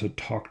 certainly not to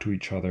talk to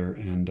each other,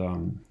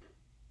 and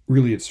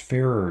really it's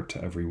fairer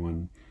to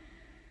everyone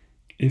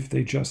if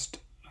they just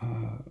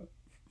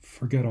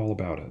forget all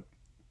about it.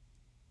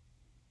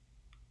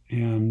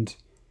 And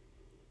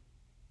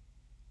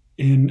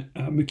in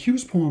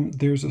McHugh's poem,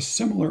 there's a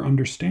similar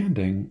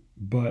understanding,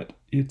 but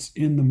it's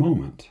in the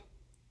moment.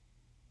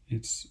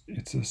 It's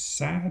a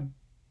sad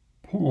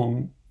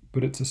poem,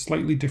 but it's a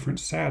slightly different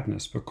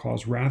sadness,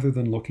 because rather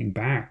than looking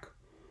back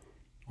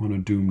on a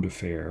doomed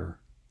affair,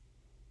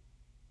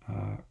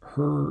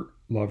 her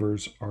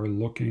lovers are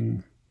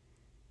looking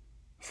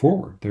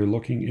forward. They're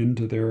looking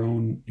into their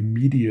own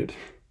immediate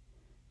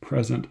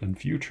present and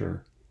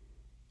future.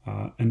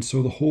 And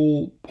so the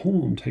whole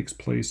poem takes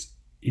place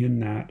in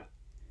that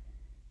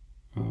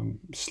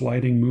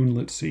sliding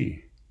moonlit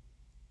sea.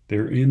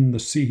 They're in the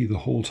sea the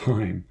whole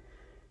time,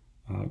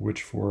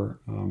 which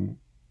for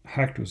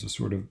Hecht was a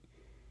sort of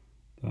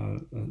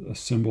a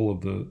symbol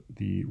of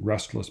the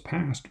restless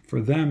past.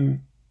 For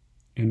them,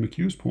 in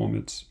McHugh's poem,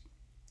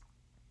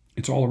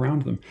 it's all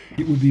around them.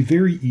 It would be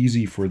very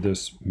easy for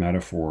this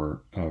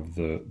metaphor of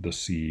the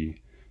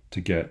sea to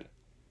get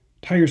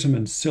tiresome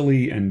and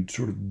silly and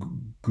sort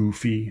of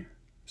goofy,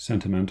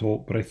 sentimental.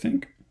 But I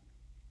think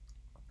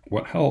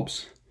what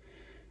helps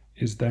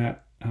is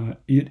that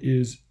it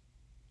is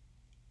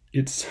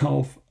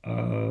itself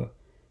a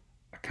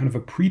kind of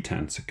a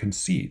pretense, a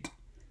conceit,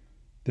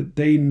 that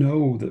they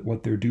know that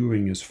what they're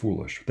doing is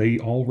foolish. They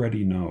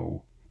already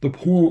know. The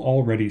poem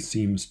already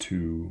seems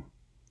to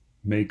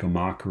make a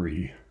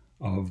mockery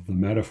of the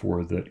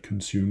metaphor that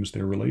consumes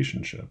their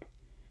relationship.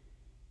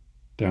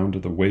 Down to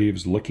the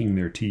waves licking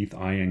their teeth,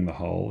 eyeing the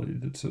hull.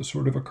 It's a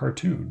sort of a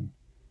cartoon.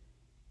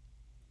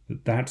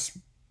 That's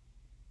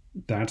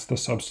the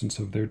substance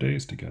of their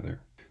days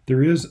together.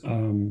 There is,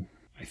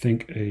 I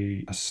think,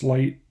 a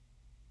slight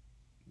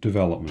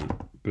development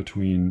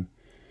between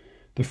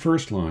the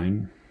first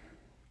line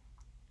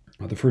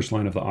of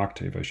the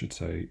octave, I should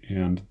say,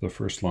 and the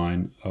first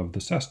line of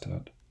the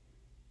sestet.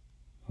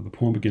 The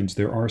poem begins,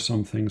 "There are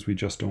some things we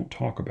just don't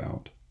talk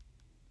about."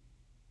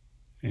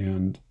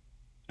 And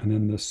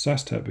then the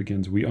sestet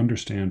begins, "We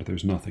understand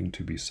there's nothing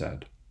to be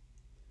said."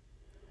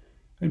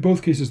 In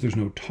both cases, there's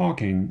no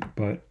talking,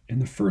 but in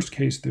the first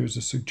case, there's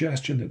a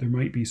suggestion that there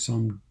might be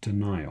some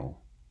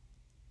denial.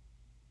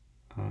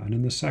 And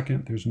in the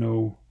second, there's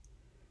no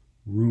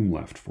room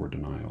left for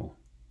denial.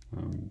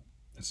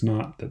 It's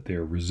not that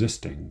they're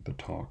resisting the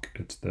talk,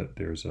 it's that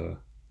there's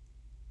a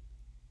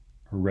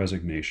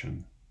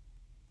resignation.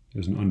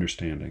 There's an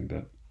understanding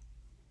that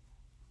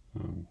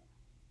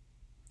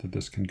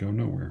this can go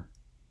nowhere.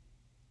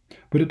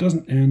 But it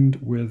doesn't end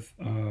with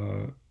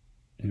a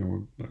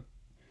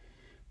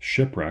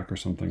shipwreck or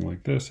something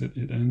like this.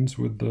 It ends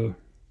with the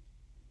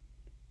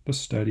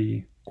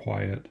steady,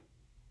 quiet,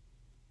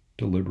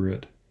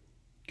 deliberate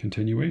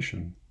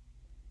continuation.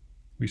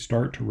 We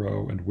start to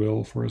row and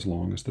will for as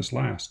long as this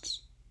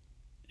lasts.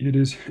 It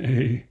is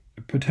a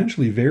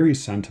potentially very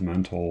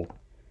sentimental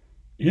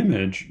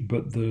image,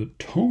 but the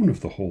tone of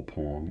the whole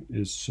poem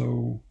is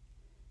so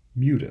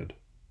muted,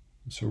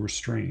 so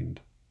restrained.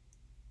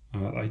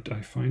 I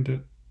find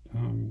it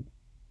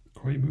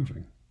quite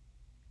moving.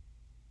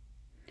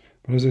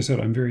 But as I said,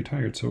 I'm very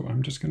tired, so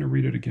I'm just going to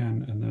read it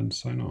again and then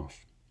sign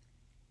off.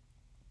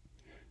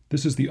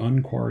 "This is the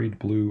unquarried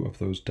blue of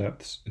those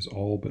depths is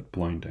all but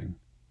blinding,"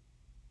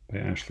 by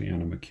Ashley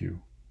Anna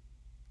McHugh.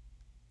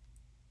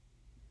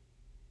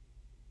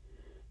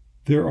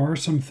 There are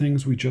some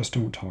things we just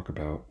don't talk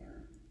about.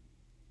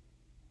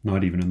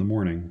 Not even in the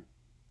morning,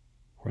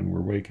 when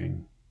we're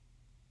waking.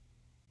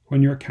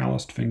 When your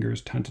calloused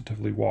fingers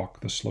tentatively walk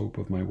the slope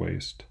of my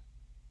waist.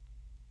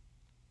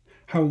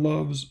 How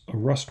love's a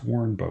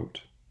rust-worn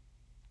boat,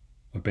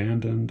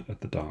 abandoned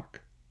at the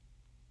dock.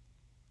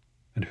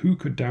 And who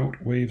could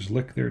doubt waves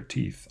lick their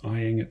teeth,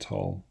 eyeing its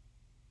hull?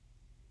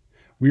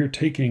 We are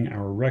taking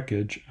our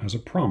wreckage as a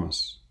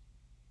promise,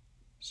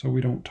 so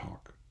we don't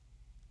talk.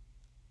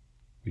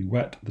 We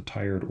wet the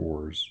tired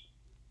oars,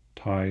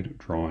 tide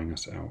drawing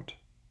us out.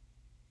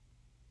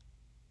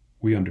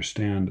 We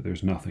understand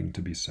there's nothing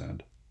to be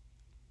said.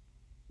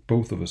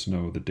 Both of us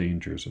know the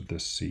dangers of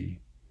this sea,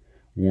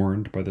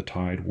 warned by the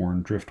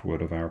tide-worn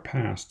driftwood of our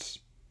pasts,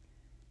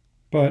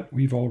 but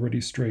we've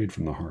already strayed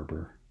from the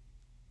harbor.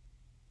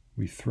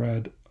 We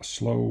thread a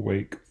slow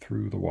wake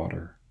through the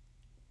water.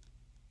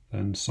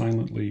 Then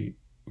silently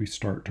we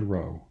start to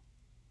row,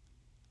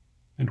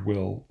 and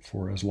will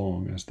for as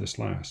long as this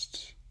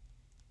lasts.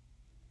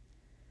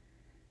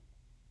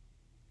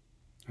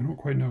 I don't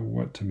quite know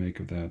what to make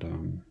of that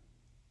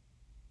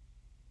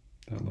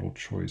little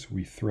choice.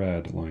 We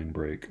thread, line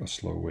break, a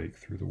slow wake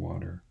through the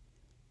water.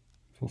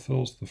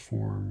 Fulfills the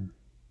form.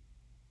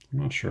 I'm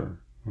not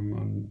sure.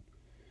 I'm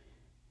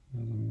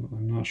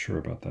not sure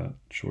about that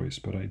choice,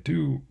 but I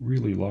do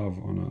really love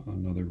on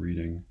another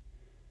reading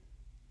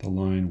the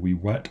line, "We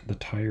wet the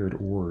tired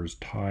oars,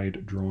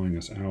 tide drawing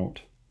us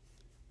out,"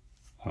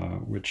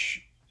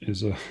 which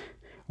is a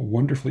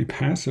wonderfully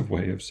passive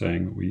way of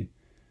saying that we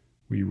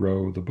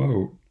row the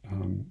boat.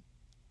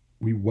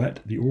 We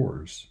wet the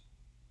oars.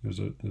 There's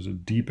a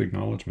deep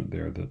acknowledgement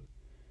there that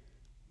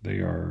they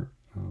are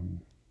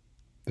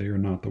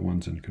not the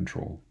ones in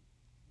control.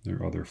 There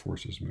are other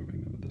forces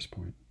moving them at this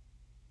point.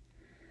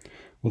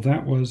 Well,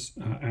 that was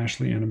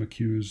Ashley Anna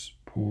McHugh's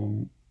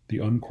poem, "The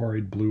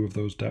unquarried blue of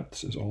those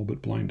depths is all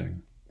but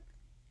blinding."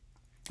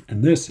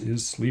 And this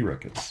is Slee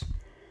Ricketts.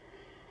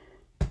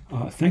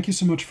 Thank you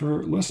so much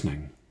for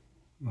listening.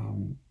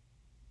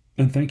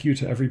 And thank you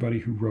to everybody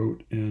who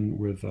wrote in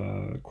with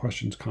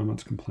questions,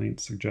 comments,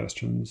 complaints,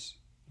 suggestions.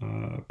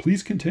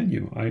 Please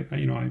continue.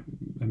 I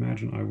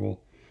imagine I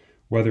will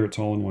whether it's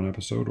all in one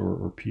episode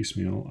or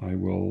piecemeal, I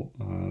will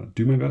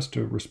do my best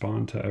to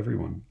respond to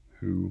everyone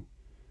who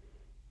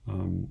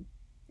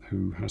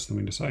has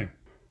something to say.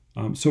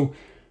 So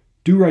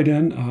do write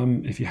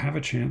in if you have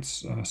a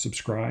chance.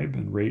 Subscribe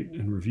and rate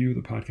and review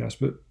the podcast.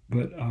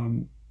 But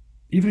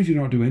even if you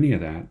don't do any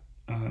of that,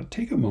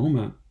 take a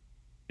moment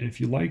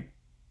if you like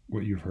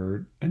what you've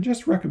heard and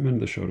just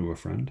recommend the show to a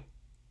friend.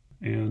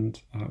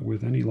 And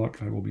with any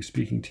luck, I will be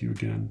speaking to you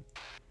again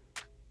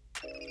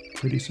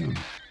pretty soon.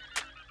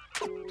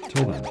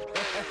 Till then.